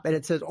an app, and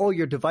it says, oh,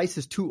 your device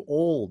is too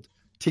old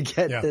to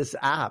get this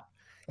app.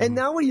 And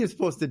now what are you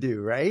supposed to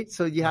do, right?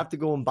 So you have to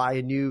go and buy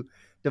a new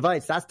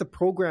device. That's the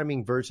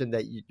programming version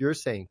that you're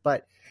saying.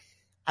 But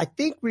I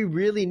think we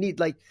really need,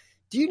 like,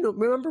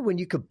 remember when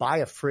you could buy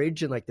a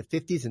fridge in like the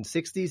 50s and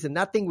 60s and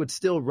that thing would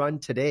still run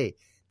today?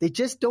 They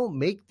just don't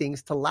make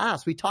things to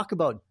last. We talk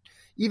about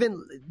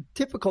even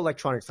typical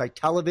electronics like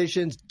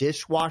televisions,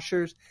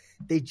 dishwashers.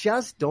 They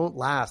just don't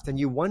last. And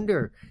you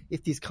wonder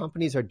if these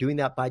companies are doing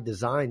that by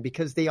design,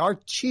 because they are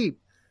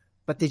cheap,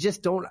 but they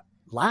just don't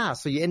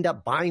last. So you end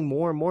up buying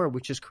more and more,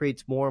 which just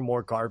creates more and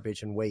more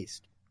garbage and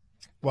waste.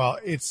 Well,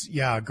 it's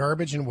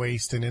garbage and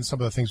waste. And in some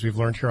of the things we've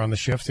learned here on the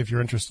shift, if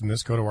you're interested in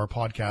this, go to our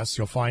podcast,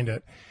 you'll find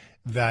it.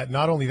 That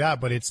not only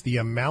that, but it's the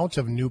amount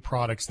of new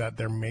products that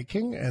they're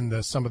making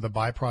and some of the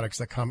byproducts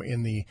that come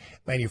in the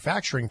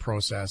manufacturing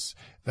process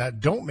that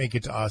don't make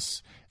it to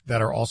us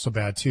that are also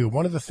bad too.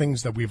 One of the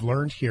things that we've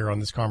learned here on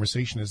this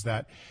conversation is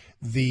that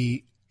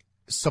the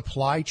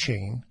supply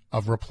chain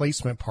of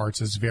replacement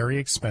parts is very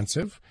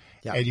expensive.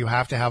 Yeah. And you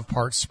have to have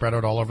parts spread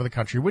out all over the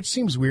country, which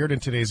seems weird in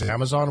today's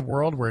Amazon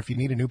world, where if you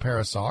need a new pair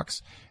of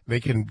socks, they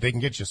can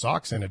get you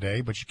socks in a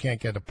day, but you can't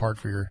get a part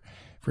for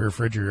your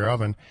fridge or your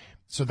oven.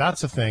 So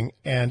that's a thing.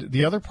 And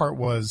the other part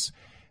was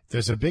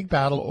there's a big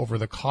battle over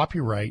the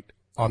copyright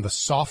on the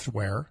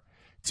software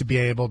to be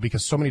able,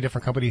 because so many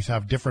different companies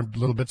have different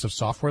little bits of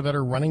software that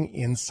are running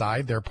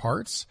inside their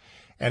parts.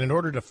 And in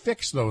order to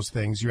fix those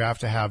things, you have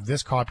to have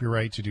this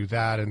copyright to do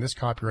that and this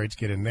copyright to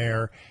get in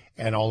there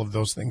and all of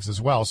those things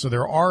as well. So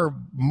there are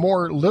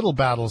more little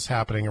battles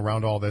happening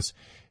around all this,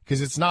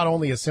 because it's not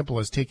only as simple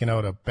as taking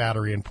out a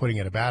battery and putting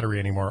in a battery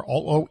anymore,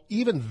 although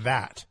even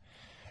that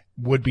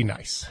would be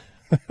nice.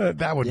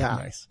 That would be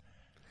nice.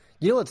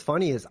 You know what's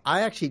funny is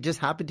I actually just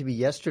happened to be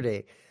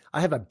yesterday. I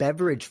have a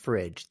beverage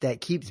fridge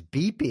that keeps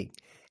beeping.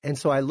 And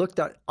so I looked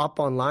up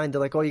online. They're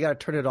like, oh, you got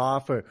to turn it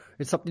off, or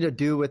it's something to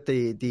do with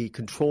the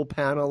control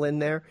panel in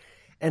there.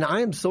 And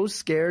I am so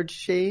scared,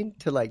 Shane,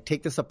 to like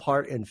take this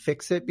apart and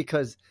fix it,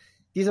 because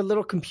these are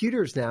little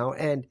computers now.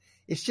 And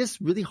it's just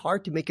really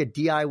hard to make a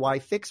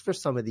DIY fix for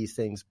some of these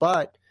things.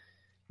 But,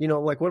 you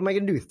know, like, what am I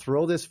going to do?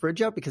 Throw this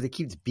fridge out because it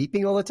keeps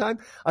beeping all the time?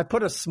 I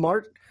put a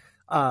smart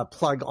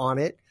plug on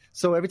it.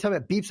 So every time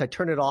it beeps, I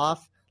turn it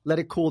off, let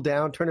it cool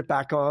down, turn it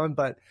back on.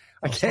 But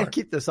I can't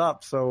keep this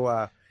up.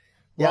 So,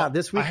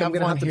 this week I'm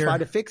going to have to try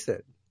to fix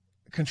it.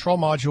 Control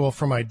module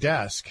for my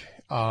desk,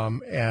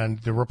 and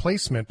the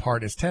replacement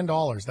part is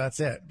 $10. That's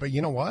it. But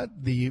you know what?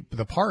 The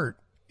part,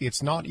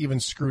 it's not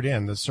even screwed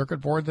in. The circuit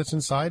board that's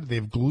inside,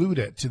 they've glued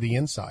it to the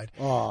inside.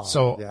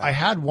 I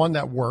had one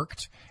that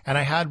worked,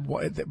 and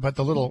but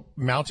the little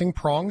mounting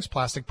prongs,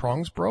 plastic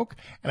prongs broke,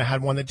 and I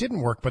had one that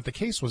didn't work, but the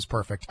case was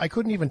perfect. I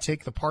couldn't even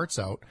take the parts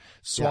out,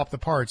 swap the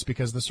parts,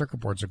 because the circuit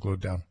boards are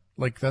glued down.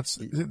 Like that's,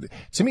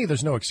 to me,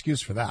 there's no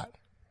excuse for that.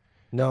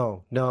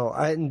 No.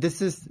 And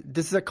this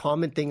is a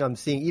common thing I'm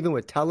seeing even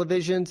with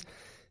televisions.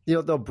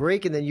 They'll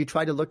break and then you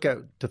try to look at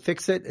to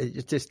fix it.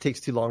 It just takes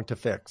too long to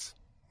fix.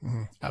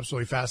 Mm-hmm.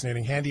 Absolutely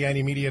fascinating.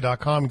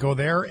 HandyAndyMedia.com. Go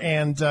there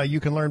and you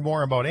can learn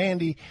more about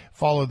Andy,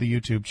 follow the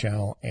YouTube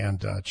channel,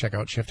 and check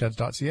out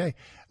shiftheads.ca.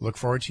 Look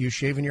forward to you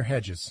shaving your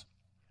hedges.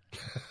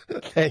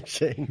 Thanks,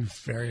 Shane. I'm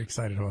very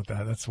excited about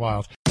that. That's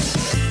wild.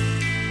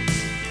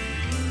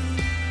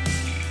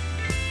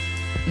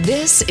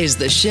 This is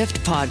the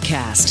Shift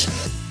Podcast.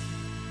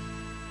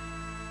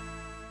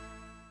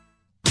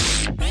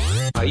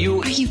 Are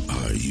you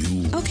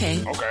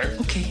Okay.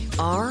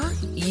 Are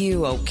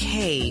you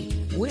okay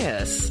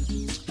with?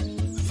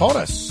 Phone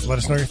us. Let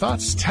us know your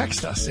thoughts.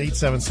 Text us,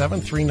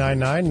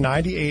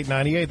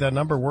 877-399-9898. That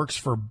number works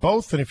for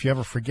both. And if you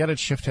ever forget it,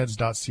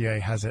 shiftheads.ca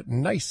has it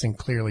nice and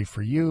clearly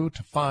for you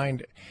to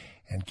find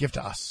and give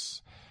to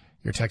us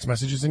your text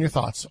messages and your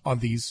thoughts on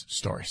these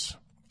stories.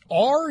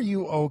 Are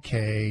you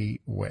okay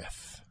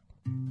with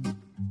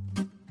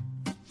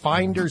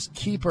finders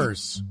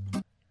keepers?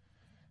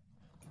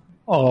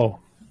 Oh,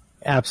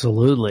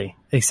 absolutely.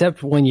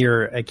 Except when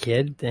you're a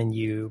kid and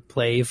you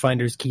play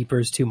finders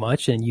keepers too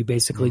much and you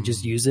basically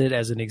just use it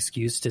as an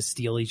excuse to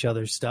steal each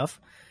other's stuff.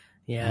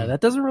 Yeah,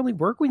 that doesn't really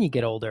work when you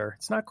get older.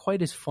 It's not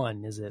quite as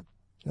fun, is it?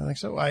 I think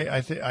so.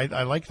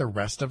 I like the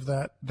rest of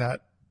that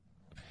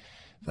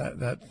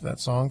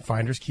song,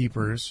 Finders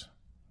Keepers.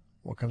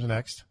 What comes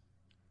next?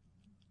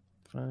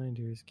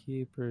 Finders,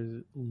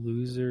 keepers,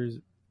 losers.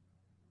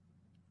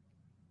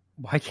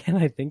 Why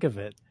can't I think of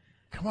it?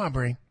 Come on,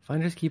 Bree.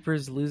 Finders,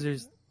 keepers,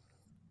 losers,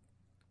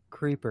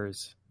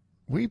 creepers.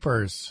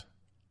 Weepers.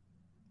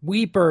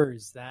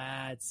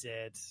 That's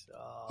it.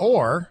 Oh,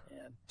 or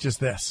man.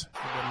 Just this.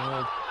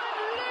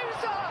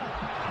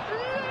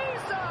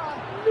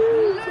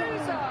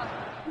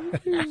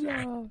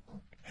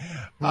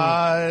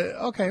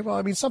 Okay, well,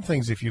 I mean, some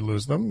things, if you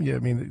lose them,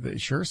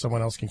 sure,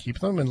 someone else can keep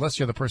them, unless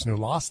you're the person who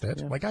lost it.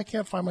 Yeah. Like, I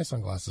can't find my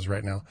sunglasses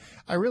right now.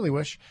 I really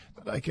wish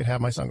that I could have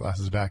my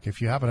sunglasses back.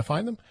 If you happen to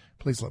find them,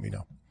 please let me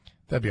know.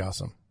 That'd be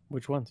awesome.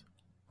 Which ones?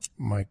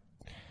 My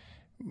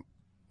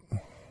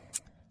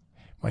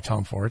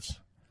Tom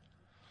Fords.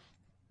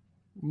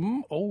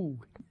 That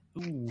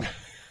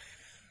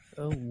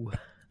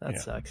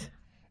sucks.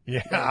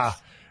 Yeah,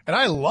 and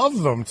I love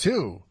them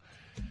too.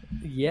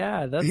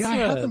 Yeah, I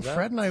had them.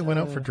 Fred and I went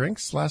out for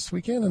drinks last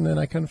weekend, and then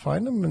I couldn't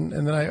find them, and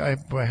then I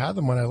had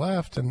them when I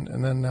left,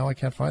 and then now I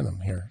can't find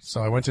them here.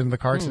 So I went into the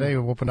car today,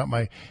 opened up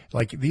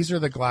these are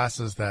the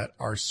glasses that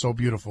are so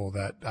beautiful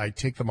that I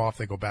take them off,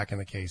 they go back in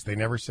the case. They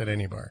never sit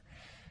anywhere.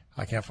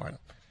 I can't find them.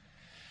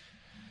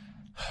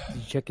 Did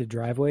you check your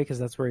driveway? Because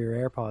that's where your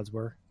AirPods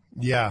were.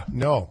 Yeah,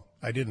 no,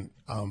 I didn't.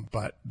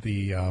 But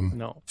the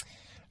no,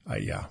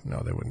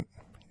 they wouldn't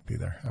be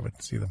there. I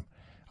would see them.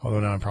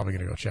 Although now I'm probably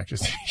going to go check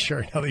just to be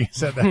sure now that you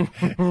said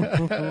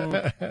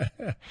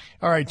that.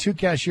 All right, 2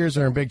 cashiers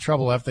are in big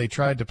trouble after they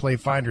tried to play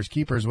finders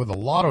keepers with a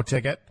lotto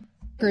ticket.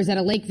 Workers at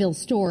a Lakeville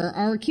store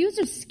are accused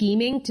of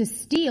scheming to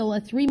steal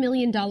a $3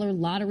 million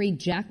lottery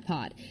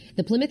jackpot.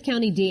 The Plymouth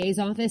County DA's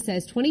office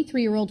says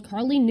 23-year-old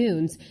Carly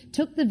Nunes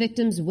took the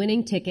victim's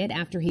winning ticket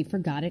after he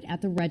forgot it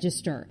at the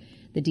register.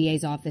 The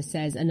DA's office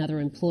says another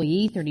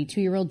employee,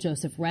 32-year-old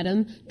Joseph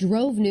Redham,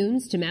 drove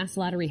Nunes to Mass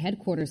Lottery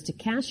headquarters to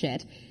cash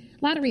it.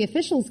 Lottery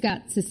officials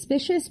got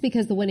suspicious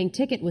because the winning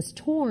ticket was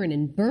torn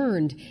and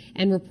burned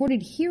and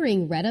reported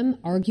hearing Redham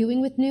arguing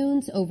with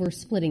Nunes over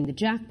splitting the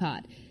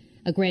jackpot.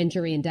 A grand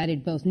jury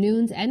indicted both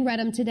Nunes and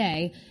Redham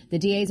today. The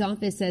DA's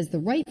office says the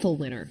rightful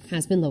winner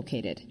has been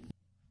located.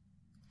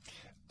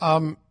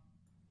 Torn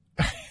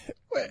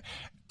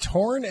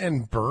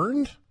and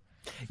burned?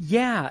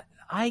 Yeah,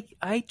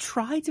 I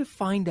tried to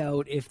find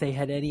out if they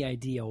had any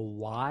idea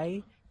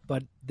why,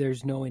 but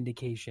there's no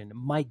indication.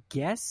 My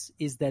guess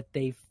is that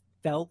they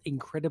felt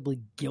incredibly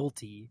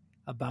guilty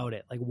about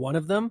it. Like one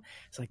of them,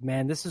 it's like,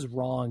 man, this is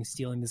wrong,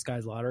 stealing this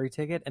guy's lottery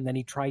ticket. And then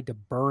he tried to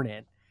burn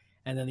it.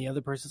 And then the other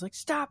person's like,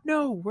 stop,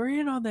 no, we're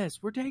in on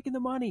this. We're taking the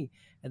money.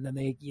 And then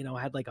they,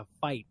 had like a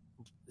fight.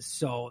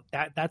 So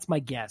that's my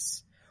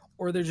guess.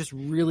 Or they're just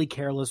really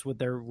careless with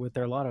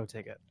their lotto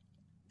ticket.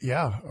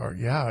 Yeah.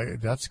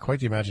 That's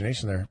quite the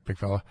imagination there, big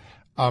fella.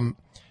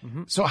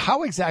 So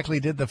how exactly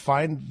did they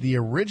find the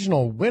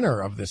original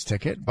winner of this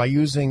ticket? By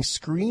using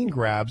screen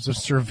grabs of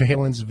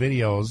surveillance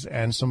videos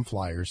and some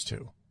flyers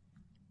too.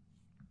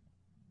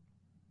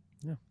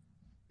 Yeah.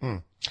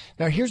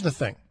 Now here's the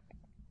thing.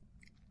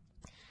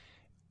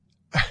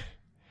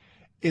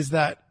 Is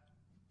that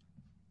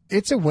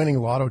it's a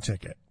winning lotto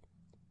ticket.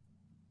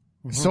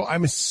 So I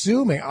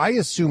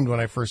assumed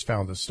when I first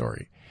found this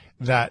story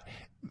that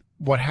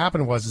what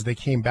happened was they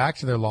came back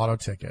to their lotto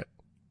ticket,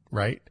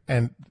 right?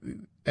 And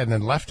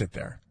then left it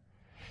there.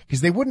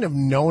 Because they wouldn't have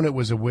known it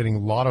was a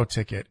winning lotto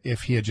ticket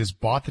if he had just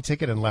bought the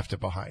ticket and left it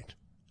behind.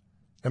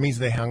 That means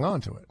they hung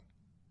on to it.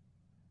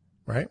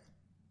 Right?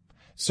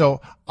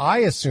 So I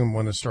assumed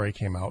when the story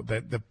came out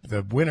that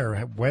the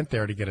winner went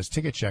there to get his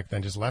ticket checked,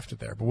 then just left it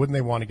there. But wouldn't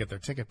they want to get their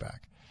ticket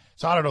back?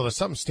 So I don't know. There's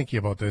something stinky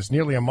about this.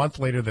 Nearly a month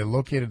later, they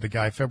located the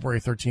guy.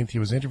 February 13th, he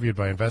was interviewed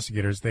by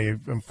investigators. They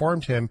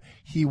informed him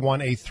he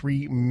won a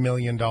 $3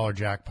 million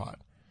jackpot.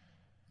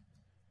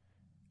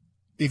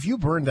 If you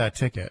burned that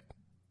ticket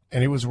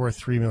and it was worth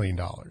 $3 million,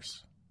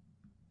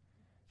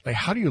 like,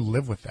 how do you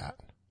live with that?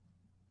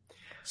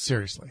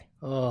 Seriously.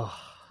 Oh,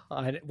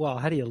 well,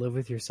 how do you live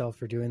with yourself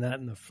for doing that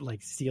and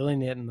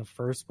stealing it in the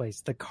first place?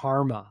 The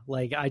karma.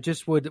 Like, I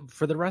just would,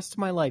 for the rest of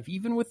my life,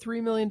 even with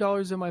 $3 million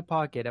in my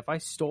pocket, if I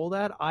stole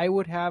that, I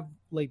would have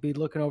be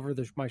looking over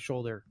my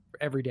shoulder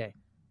every day.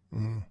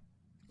 Mm.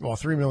 Well,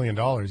 $3 million,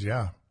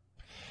 yeah.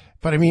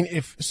 But I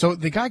mean, so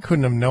the guy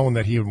couldn't have known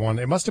that he had won.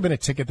 It must have been a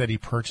ticket that he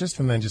purchased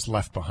and then just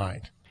left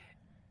behind.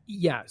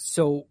 Yeah.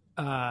 So,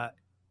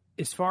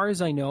 as far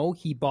as I know,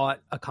 he bought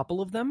a couple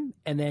of them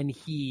and then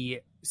he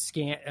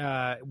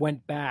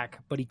went back,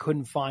 but he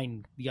couldn't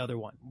find the other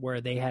one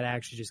where they had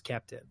actually just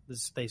kept it.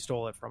 They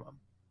stole it from him.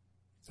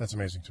 That's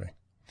amazing to me.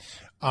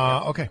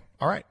 Okay.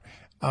 All right.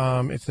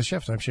 It's The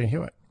Shift. I'm Shane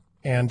Hewitt.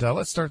 And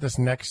let's start this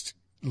next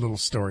little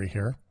story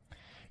here,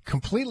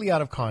 completely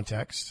out of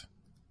context,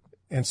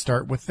 and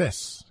start with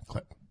this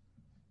clip.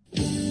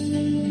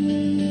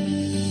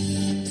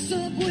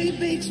 Subway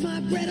bakes my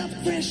bread up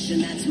fresh,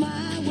 and that's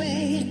my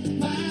way.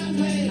 My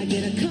way. I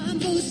get a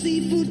combo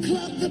seafood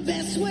club the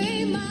best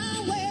way,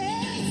 my way.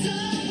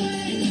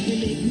 Subway. They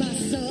make my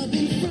sub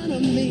in front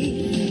of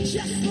me,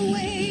 just the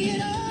way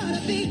it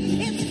ought to be.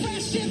 It's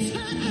fresh, it's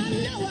hot, I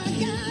know I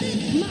got it.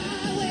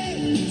 My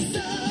way.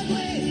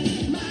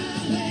 Subway. My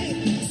way.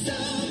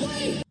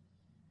 Subway.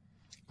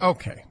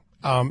 Okay.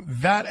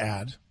 That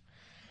ad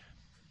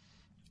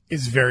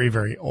is very,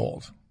 very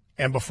old.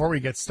 And before we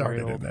get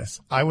started in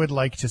this, I would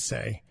like to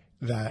say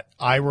that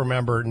I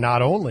remember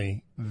not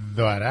only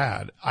that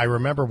ad, I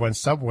remember when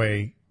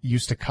Subway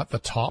used to cut the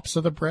tops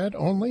of the bread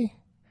only,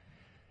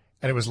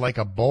 and it was like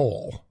a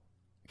bowl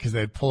because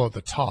they'd pull out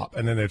the top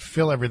and then they'd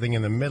fill everything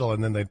in the middle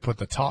and then they'd put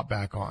the top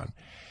back on.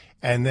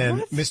 And then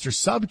Mr.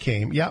 Sub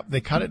came. Yeah,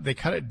 they cut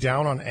it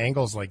down on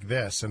angles like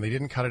this, and they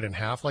didn't cut it in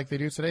half like they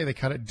do today. They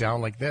cut it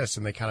down like this,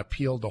 and they kind of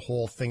peeled the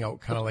whole thing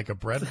out kind of like a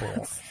bread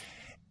bowl.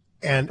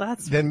 And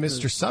then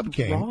Mr. Sub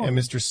came, and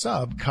Mr.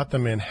 Sub cut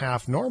them in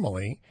half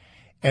normally,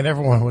 and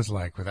everyone was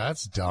like, well,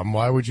 that's dumb.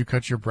 Why would you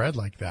cut your bread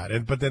like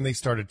that? But then they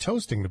started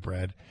toasting the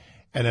bread,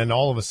 and then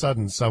all of a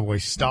sudden Subway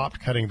stopped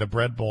cutting the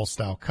bread bowl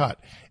style cut,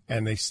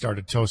 and they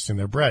started toasting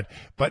their bread.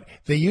 But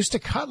they used to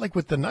cut like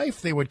with the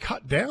knife. They would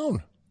cut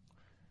down.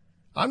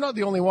 I'm not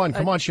the only one.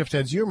 Come on, shift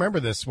heads. You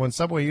remember this when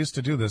Subway used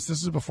to do this.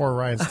 This is before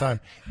Ryan's time.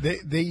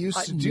 They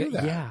used to do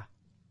that. Yeah.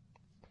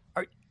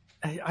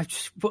 I'm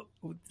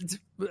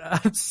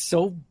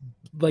so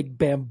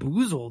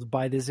bamboozled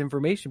by this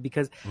information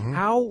because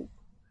how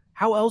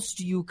else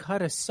do you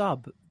cut a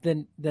sub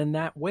than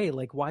that way?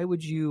 Like, why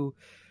would you?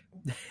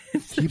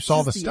 Keeps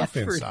all the stuff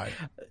inside.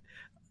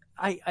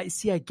 I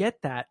see. I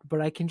get that,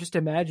 but I can just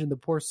imagine the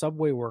poor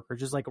Subway worker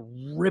just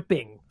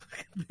ripping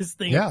this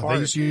thing. Yeah, apart, they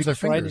used to use their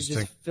fingers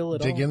to fill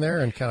it dig in there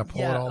and kind of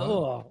pull it all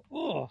out.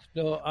 Oh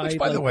no! Which,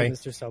 by the way,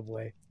 Mr.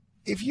 Subway,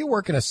 if you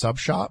work in a sub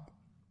shop,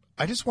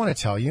 I just want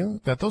to tell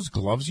you that those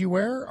gloves you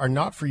wear are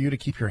not for you to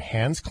keep your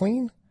hands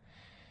clean.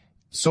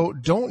 So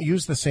don't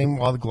use the same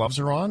while the gloves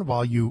are on.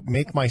 While you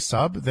make my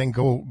sub, then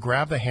go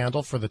grab the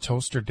handle for the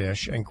toaster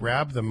dish and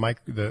grab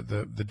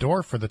the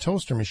door for the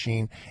toaster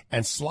machine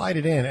and slide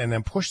it in and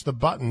then push the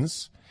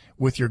buttons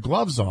with your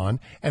gloves on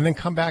and then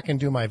come back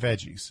and do my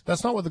veggies.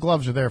 That's not what the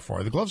gloves are there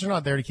for. The gloves are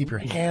not there to keep your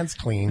hands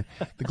clean.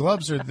 The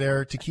gloves are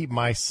there to keep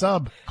my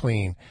sub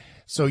clean.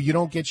 So you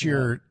don't get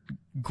your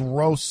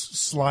gross,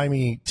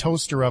 slimy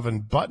toaster oven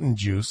button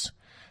juice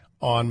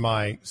on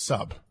my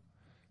sub.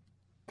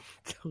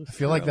 I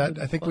feel like that.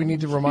 I think we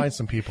need to remind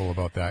some people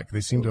about that. They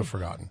seem to have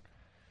forgotten.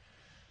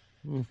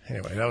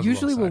 Anyway, that was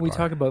usually when we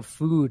talk about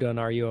food on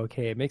RUOK,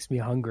 it makes me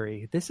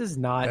hungry. This is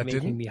not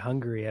making me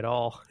hungry at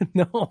all.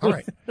 No. All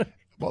right.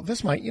 Well,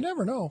 this might. You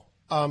never know.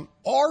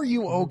 Are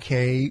you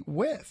okay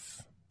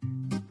with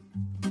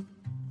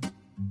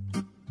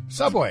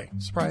Subway?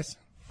 Surprise.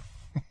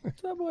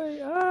 Subway.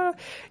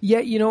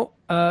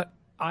 Yeah,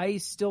 I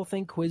still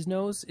think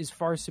Quiznos is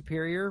far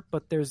superior,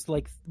 but there's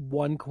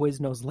one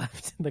Quiznos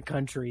left in the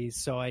country,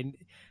 so I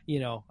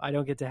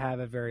don't get to have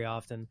it very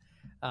often.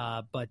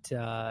 But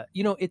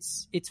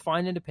it's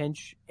fine in a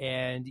pinch,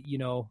 and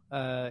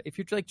if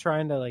you're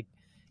trying to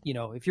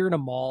if you're in a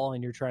mall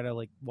and you're trying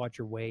to watch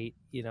your weight,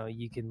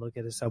 you can look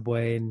at a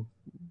Subway and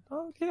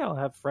okay, I'll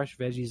have fresh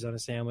veggies on a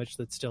sandwich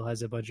that still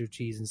has a bunch of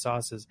cheese and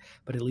sauces,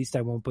 but at least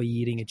I won't be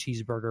eating a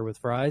cheeseburger with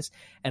fries.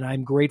 And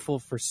I'm grateful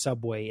for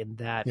Subway in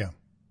that. Yeah.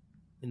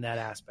 In that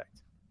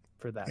aspect,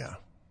 for that.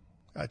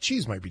 Yeah.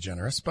 Cheese might be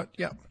generous, but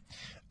yeah,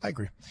 I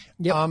agree.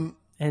 Yep.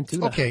 And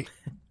tuna. Okay.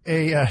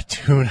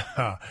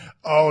 Tuna.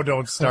 Oh,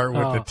 don't start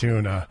with the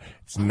tuna.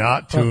 It's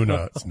not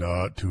tuna. It's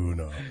not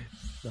tuna.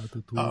 Not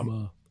the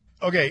tuna.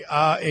 Okay.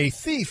 A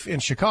thief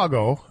in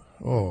Chicago.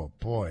 Oh,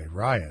 boy,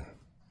 Ryan.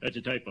 That's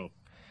a typo.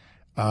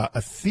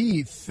 A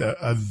thief.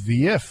 A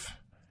thief.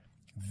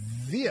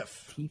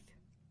 Thief.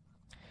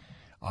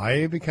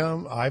 I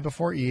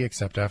before E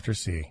except after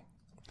C.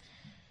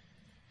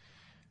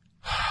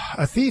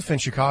 A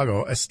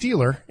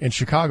stealer in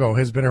Chicago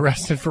has been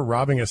arrested for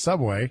robbing a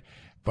Subway,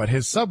 but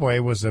his Subway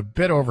was a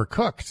bit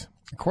overcooked.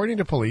 According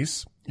to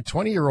police, a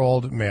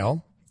 20-year-old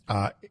male,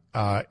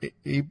 Mr.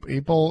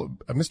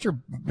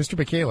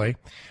 Bekele,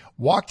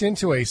 walked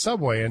into a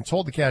Subway and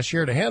told the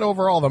cashier to hand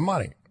over all the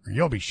money or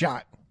you'll be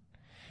shot.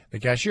 The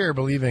cashier,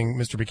 believing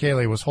Mr.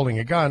 Bekele was holding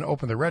a gun,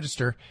 opened the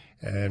register,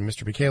 and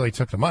Mr. Bekele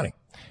took the money.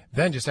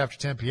 Then, just after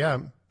 10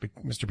 p.m.,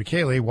 Mr.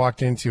 Bekele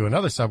walked into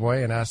another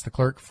Subway and asked the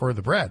clerk for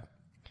the bread.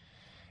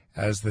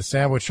 As the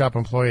sandwich shop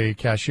employee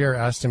cashier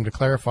asked him to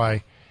clarify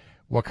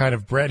what kind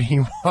of bread he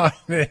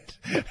wanted.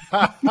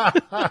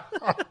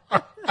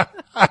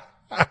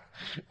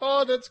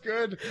 Oh, that's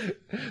good.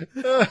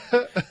 Can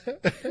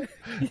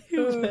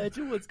you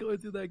imagine what's going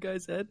through that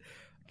guy's head?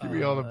 Give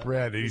me all the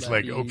bread. And he's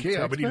like, okay,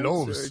 how many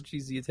loaves?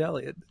 Cheesy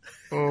Italian.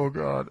 Oh,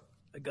 God.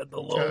 I got the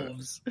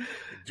loaves.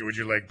 Would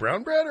you like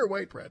brown bread or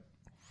white bread?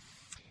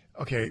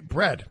 Okay,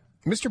 bread.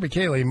 Mr.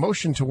 Bekele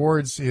motioned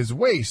towards his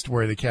waist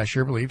where the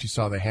cashier believed he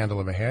saw the handle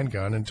of a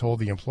handgun and told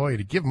the employee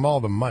to give him all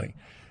the money.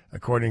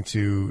 According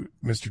to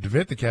Mr.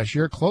 DeVitt, the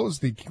cashier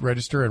closed the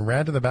register and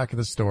ran to the back of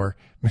the store.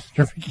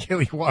 Mr.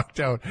 Bekele walked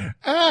out.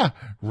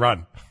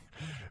 Run.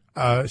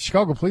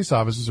 Chicago police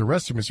officers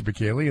arrested Mr.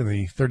 Bekele in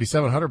the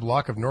 3700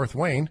 block of North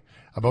Wayne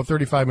about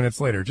 35 minutes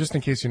later, just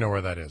in case you know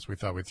where that is. We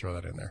thought we'd throw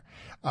that in there.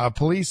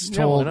 Police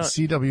told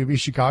CWB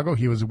Chicago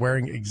he was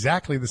wearing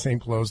exactly the same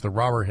clothes the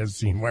robber has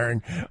seen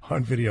wearing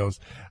on videos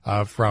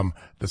from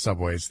the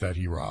Subways that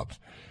he robbed.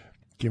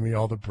 Give me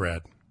all the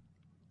bread.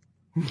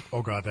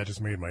 Oh, God, that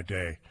just made my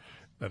day.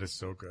 That is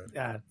so good.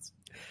 Yeah, it's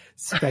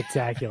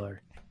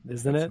spectacular,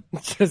 isn't it?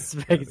 Just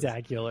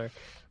spectacular.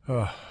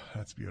 Oh,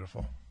 that's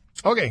beautiful.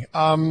 Okay.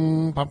 Are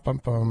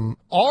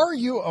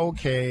you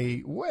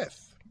okay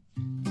with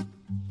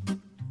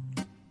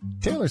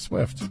Taylor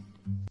Swift?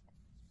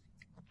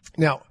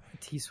 Now,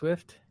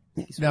 T-Swift?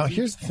 Now,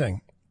 here's the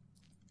thing.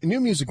 New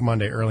Music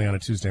Monday early on a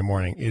Tuesday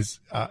morning is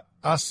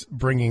us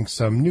bringing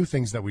some new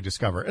things that we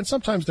discover. And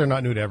sometimes they're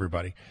not new to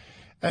everybody.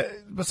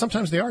 But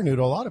sometimes they are new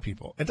to a lot of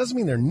people. It doesn't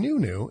mean they're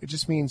new. It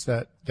just means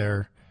that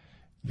they're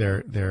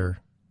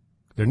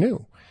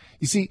new.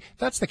 You see,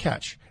 that's the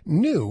catch.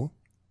 New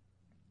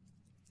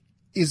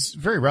is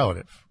very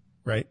relative,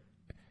 right?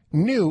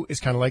 New is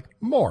kind of like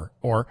more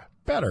or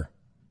better.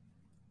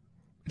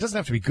 It doesn't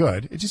have to be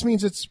good. It just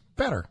means it's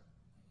better,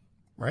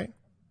 right?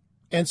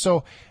 And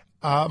so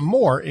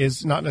more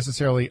is not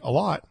necessarily a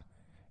lot,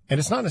 and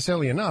it's not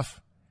necessarily enough,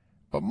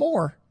 but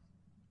more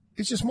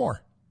is just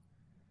more.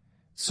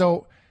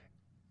 So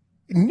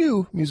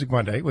new Music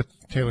Monday with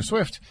Taylor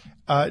Swift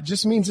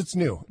just means it's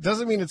new.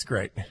 Doesn't mean it's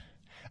great.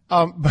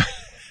 But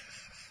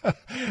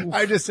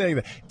I'm just saying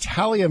that.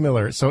 Talia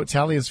Miller. So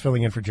Talia is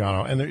filling in for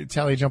Jono. And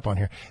Talia, jump on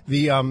here.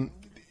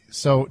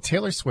 So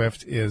Taylor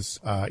Swift is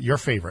your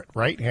favorite,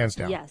 right? Hands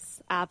down.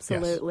 Yes,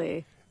 absolutely.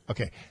 Yes.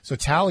 Okay. So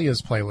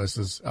Talia's playlist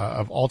is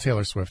of all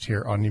Taylor Swift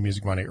here on New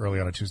Music Monday early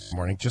on a Tuesday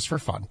morning, just for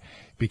fun,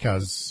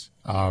 because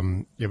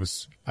it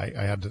was I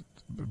had to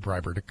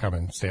bribe her to come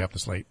and stay up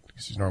this late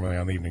because she's normally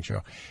on the evening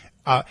show.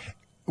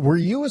 Were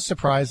you as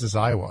surprised as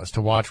I was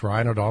to watch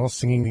Ryan O'Donnell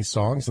singing these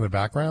songs in the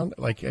background?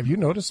 Like, have you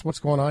noticed what's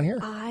going on here?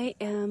 I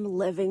am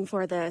living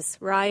for this.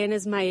 Ryan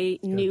is my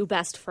new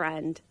best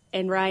friend.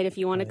 And Ryan, if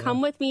you want to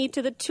come with me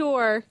to the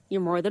tour,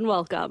 you're more than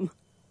welcome.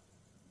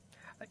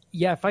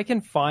 Yeah, if I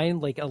can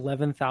find like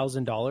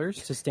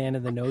 $11,000 to stand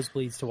in the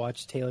nosebleeds to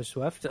watch Taylor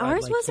Swift,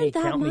 ours wasn't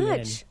that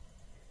much.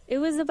 It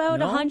was about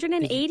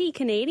 180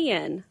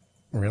 Canadian.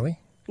 Really?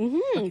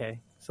 Mm-hmm. Okay,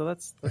 so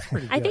that's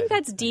pretty good. I think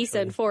that's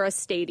decent for a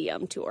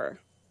stadium tour.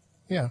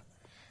 Yeah.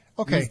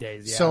 Okay. These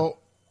days, yeah. So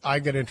I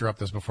got to interrupt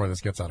this before this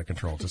gets out of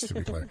control, just to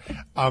be clear.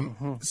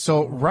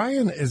 So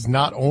Ryan is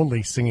not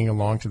only singing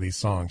along to these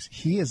songs,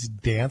 he is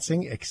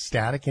dancing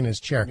ecstatic in his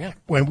chair. Yeah.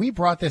 When we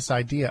brought this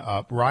idea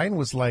up, Ryan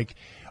was like,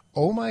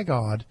 oh my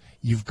God,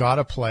 you've got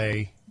to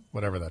play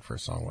whatever that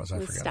first song was. I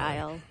forget.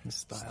 Style.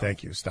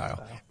 Thank you,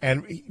 Style.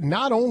 And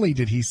not only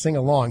did he sing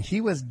along,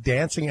 he was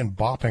dancing and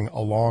bopping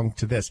along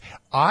to this.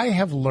 I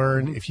have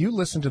learned, if you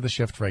listen to The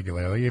Shift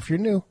regularly, if you're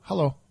new,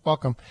 hello,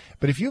 welcome.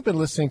 But if you've been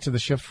listening to The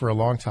Shift for a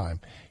long time,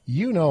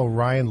 you know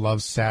Ryan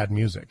loves sad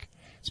music.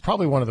 It's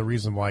probably one of the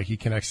reasons why he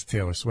connects to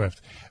Taylor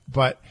Swift.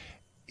 But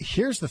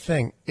here's the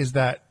thing, is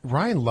that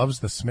Ryan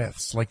loves the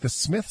Smiths. Like, the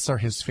Smiths are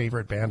his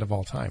favorite band of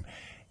all time.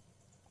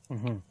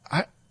 Mm-hmm.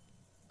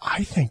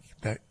 I think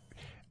that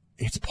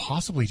it's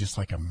possibly just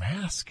like a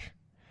mask.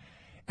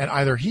 And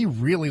either he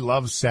really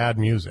loves sad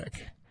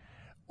music,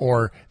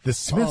 or the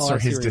Smiths are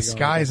his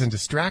disguise and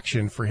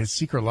distraction for his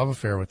secret love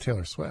affair with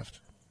Taylor Swift.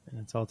 And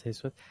it's all Taylor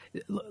Swift.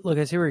 Look,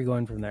 I see where you're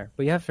going from there.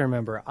 But you have to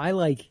remember, I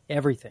like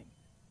everything.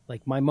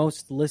 Like, my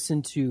most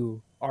listened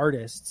to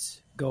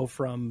artists go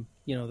from,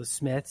 the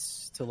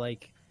Smiths to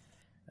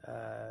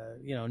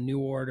New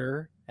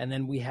Order. And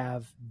then we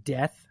have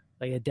Death,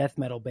 like a death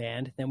metal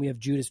band. Then we have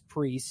Judas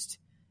Priest.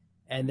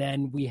 And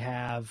then we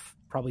have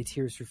probably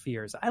Tears for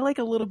Fears. I like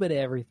a little bit of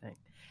everything.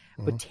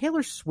 Mm-hmm. But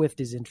Taylor Swift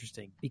is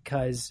interesting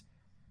because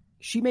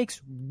she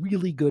makes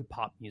really good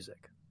pop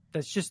music.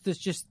 That's just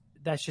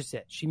that's just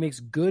it. She makes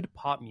good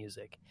pop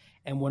music.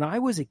 And when I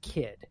was a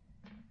kid,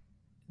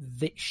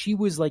 she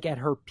was like at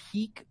her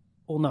peak.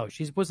 Well, no,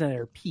 she wasn't at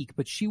her peak,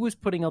 but she was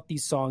putting out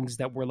these songs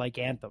that were like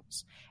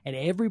anthems, and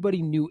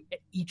everybody knew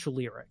each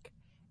lyric,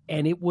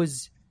 and it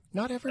was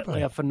not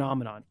everybody a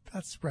phenomenon.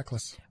 That's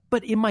reckless.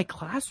 But in my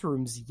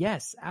classrooms,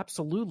 yes,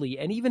 absolutely.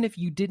 And even if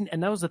you didn't,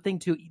 and that was the thing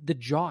too, the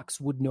jocks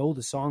would know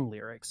the song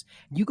lyrics.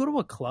 You go to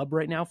a club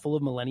right now full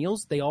of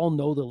millennials, they all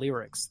know the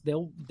lyrics.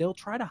 They'll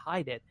try to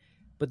hide it,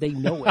 but they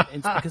know it,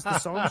 and it's because the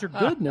songs are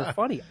good and they're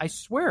funny. I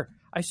swear,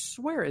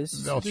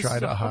 they'll try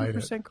to hide it.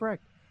 100%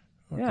 correct.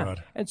 Oh, yeah.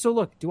 God. And so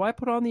look, do I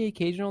put on the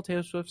occasional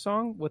Taylor Swift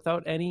song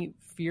without any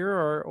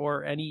fear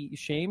or any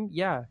shame?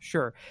 Yeah,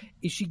 sure.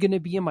 Is she going to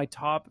be in my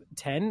top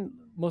 10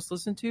 most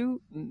listened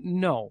to?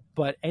 No.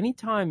 But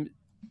anytime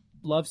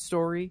Love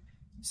Story,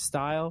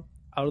 Style,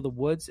 Out of the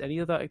Woods, any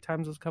of the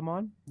times those come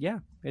on, yeah,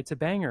 it's a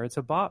banger. It's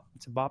a bop.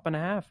 It's a bop and a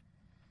half.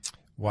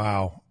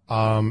 Wow.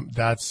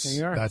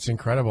 That's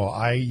incredible.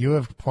 You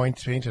have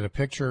painted a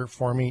picture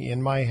for me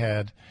in my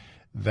head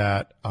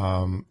that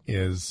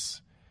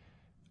is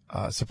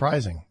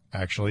surprising,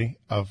 actually,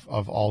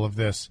 of all of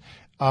this.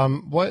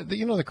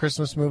 The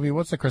Christmas movie?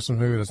 What's the Christmas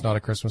movie that's not a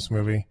Christmas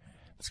movie?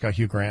 It's got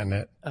Hugh Grant in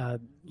it.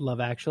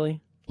 Love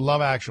Actually.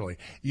 Love Actually.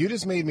 You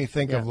just made me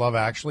think of Love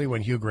Actually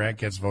when Hugh Grant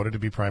gets voted to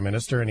be prime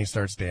minister and he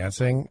starts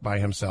dancing by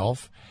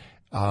himself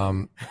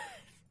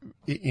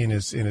in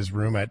his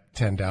room at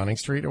 10 Downing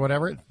Street or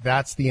whatever.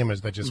 That's the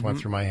image that just went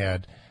through my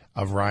head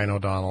of Ryan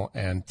O'Donnell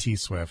and T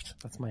Swift.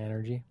 That's my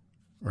energy.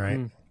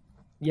 Right?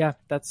 Yeah,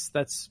 that's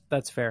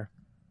fair.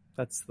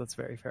 That's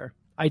very fair.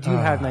 I do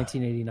have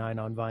 1989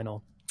 on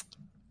vinyl.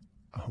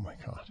 Oh my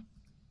God.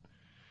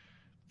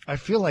 I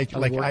feel like I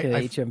worked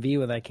at HMV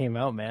when that came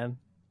out, man.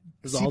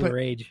 It was all the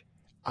rage.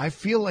 I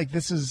feel like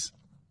this is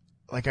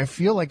I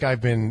feel like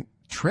I've been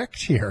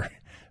tricked here.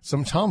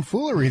 Some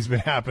tomfoolery's been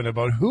happening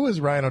about who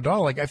is Ryan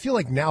O'Donnell. I feel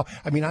like now,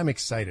 I'm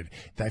excited.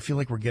 I feel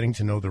like we're getting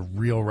to know the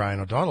real Ryan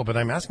O'Donnell, but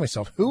I'm asking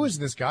myself, who is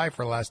this guy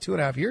for the last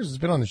 2.5 years who's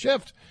been on the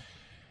shift?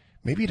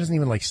 Maybe he doesn't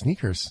even like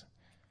sneakers.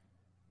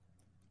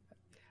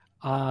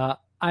 I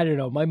don't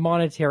know. My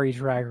monetary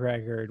track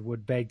record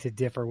would beg to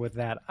differ with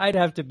that. I'd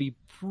have to be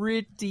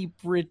pretty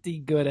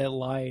good at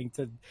lying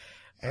to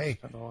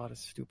spend a lot of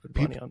stupid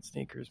money on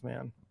sneakers,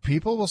 man.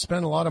 People will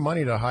spend a lot of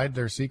money to hide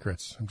their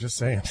secrets. I'm just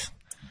saying.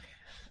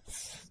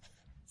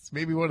 It's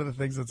maybe one of the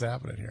things that's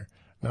happening here.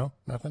 No?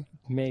 Nothing?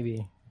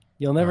 Maybe.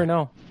 You'll never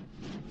know.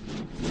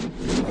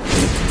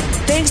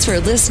 Thanks for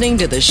listening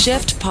to the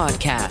Shift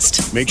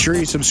Podcast. Make sure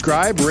you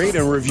subscribe, rate,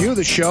 and review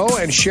the show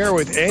and share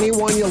with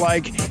anyone you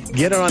like.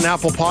 Get it on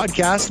Apple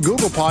Podcasts,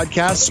 Google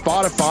Podcasts,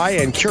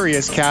 Spotify, and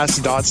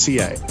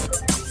CuriousCast.ca.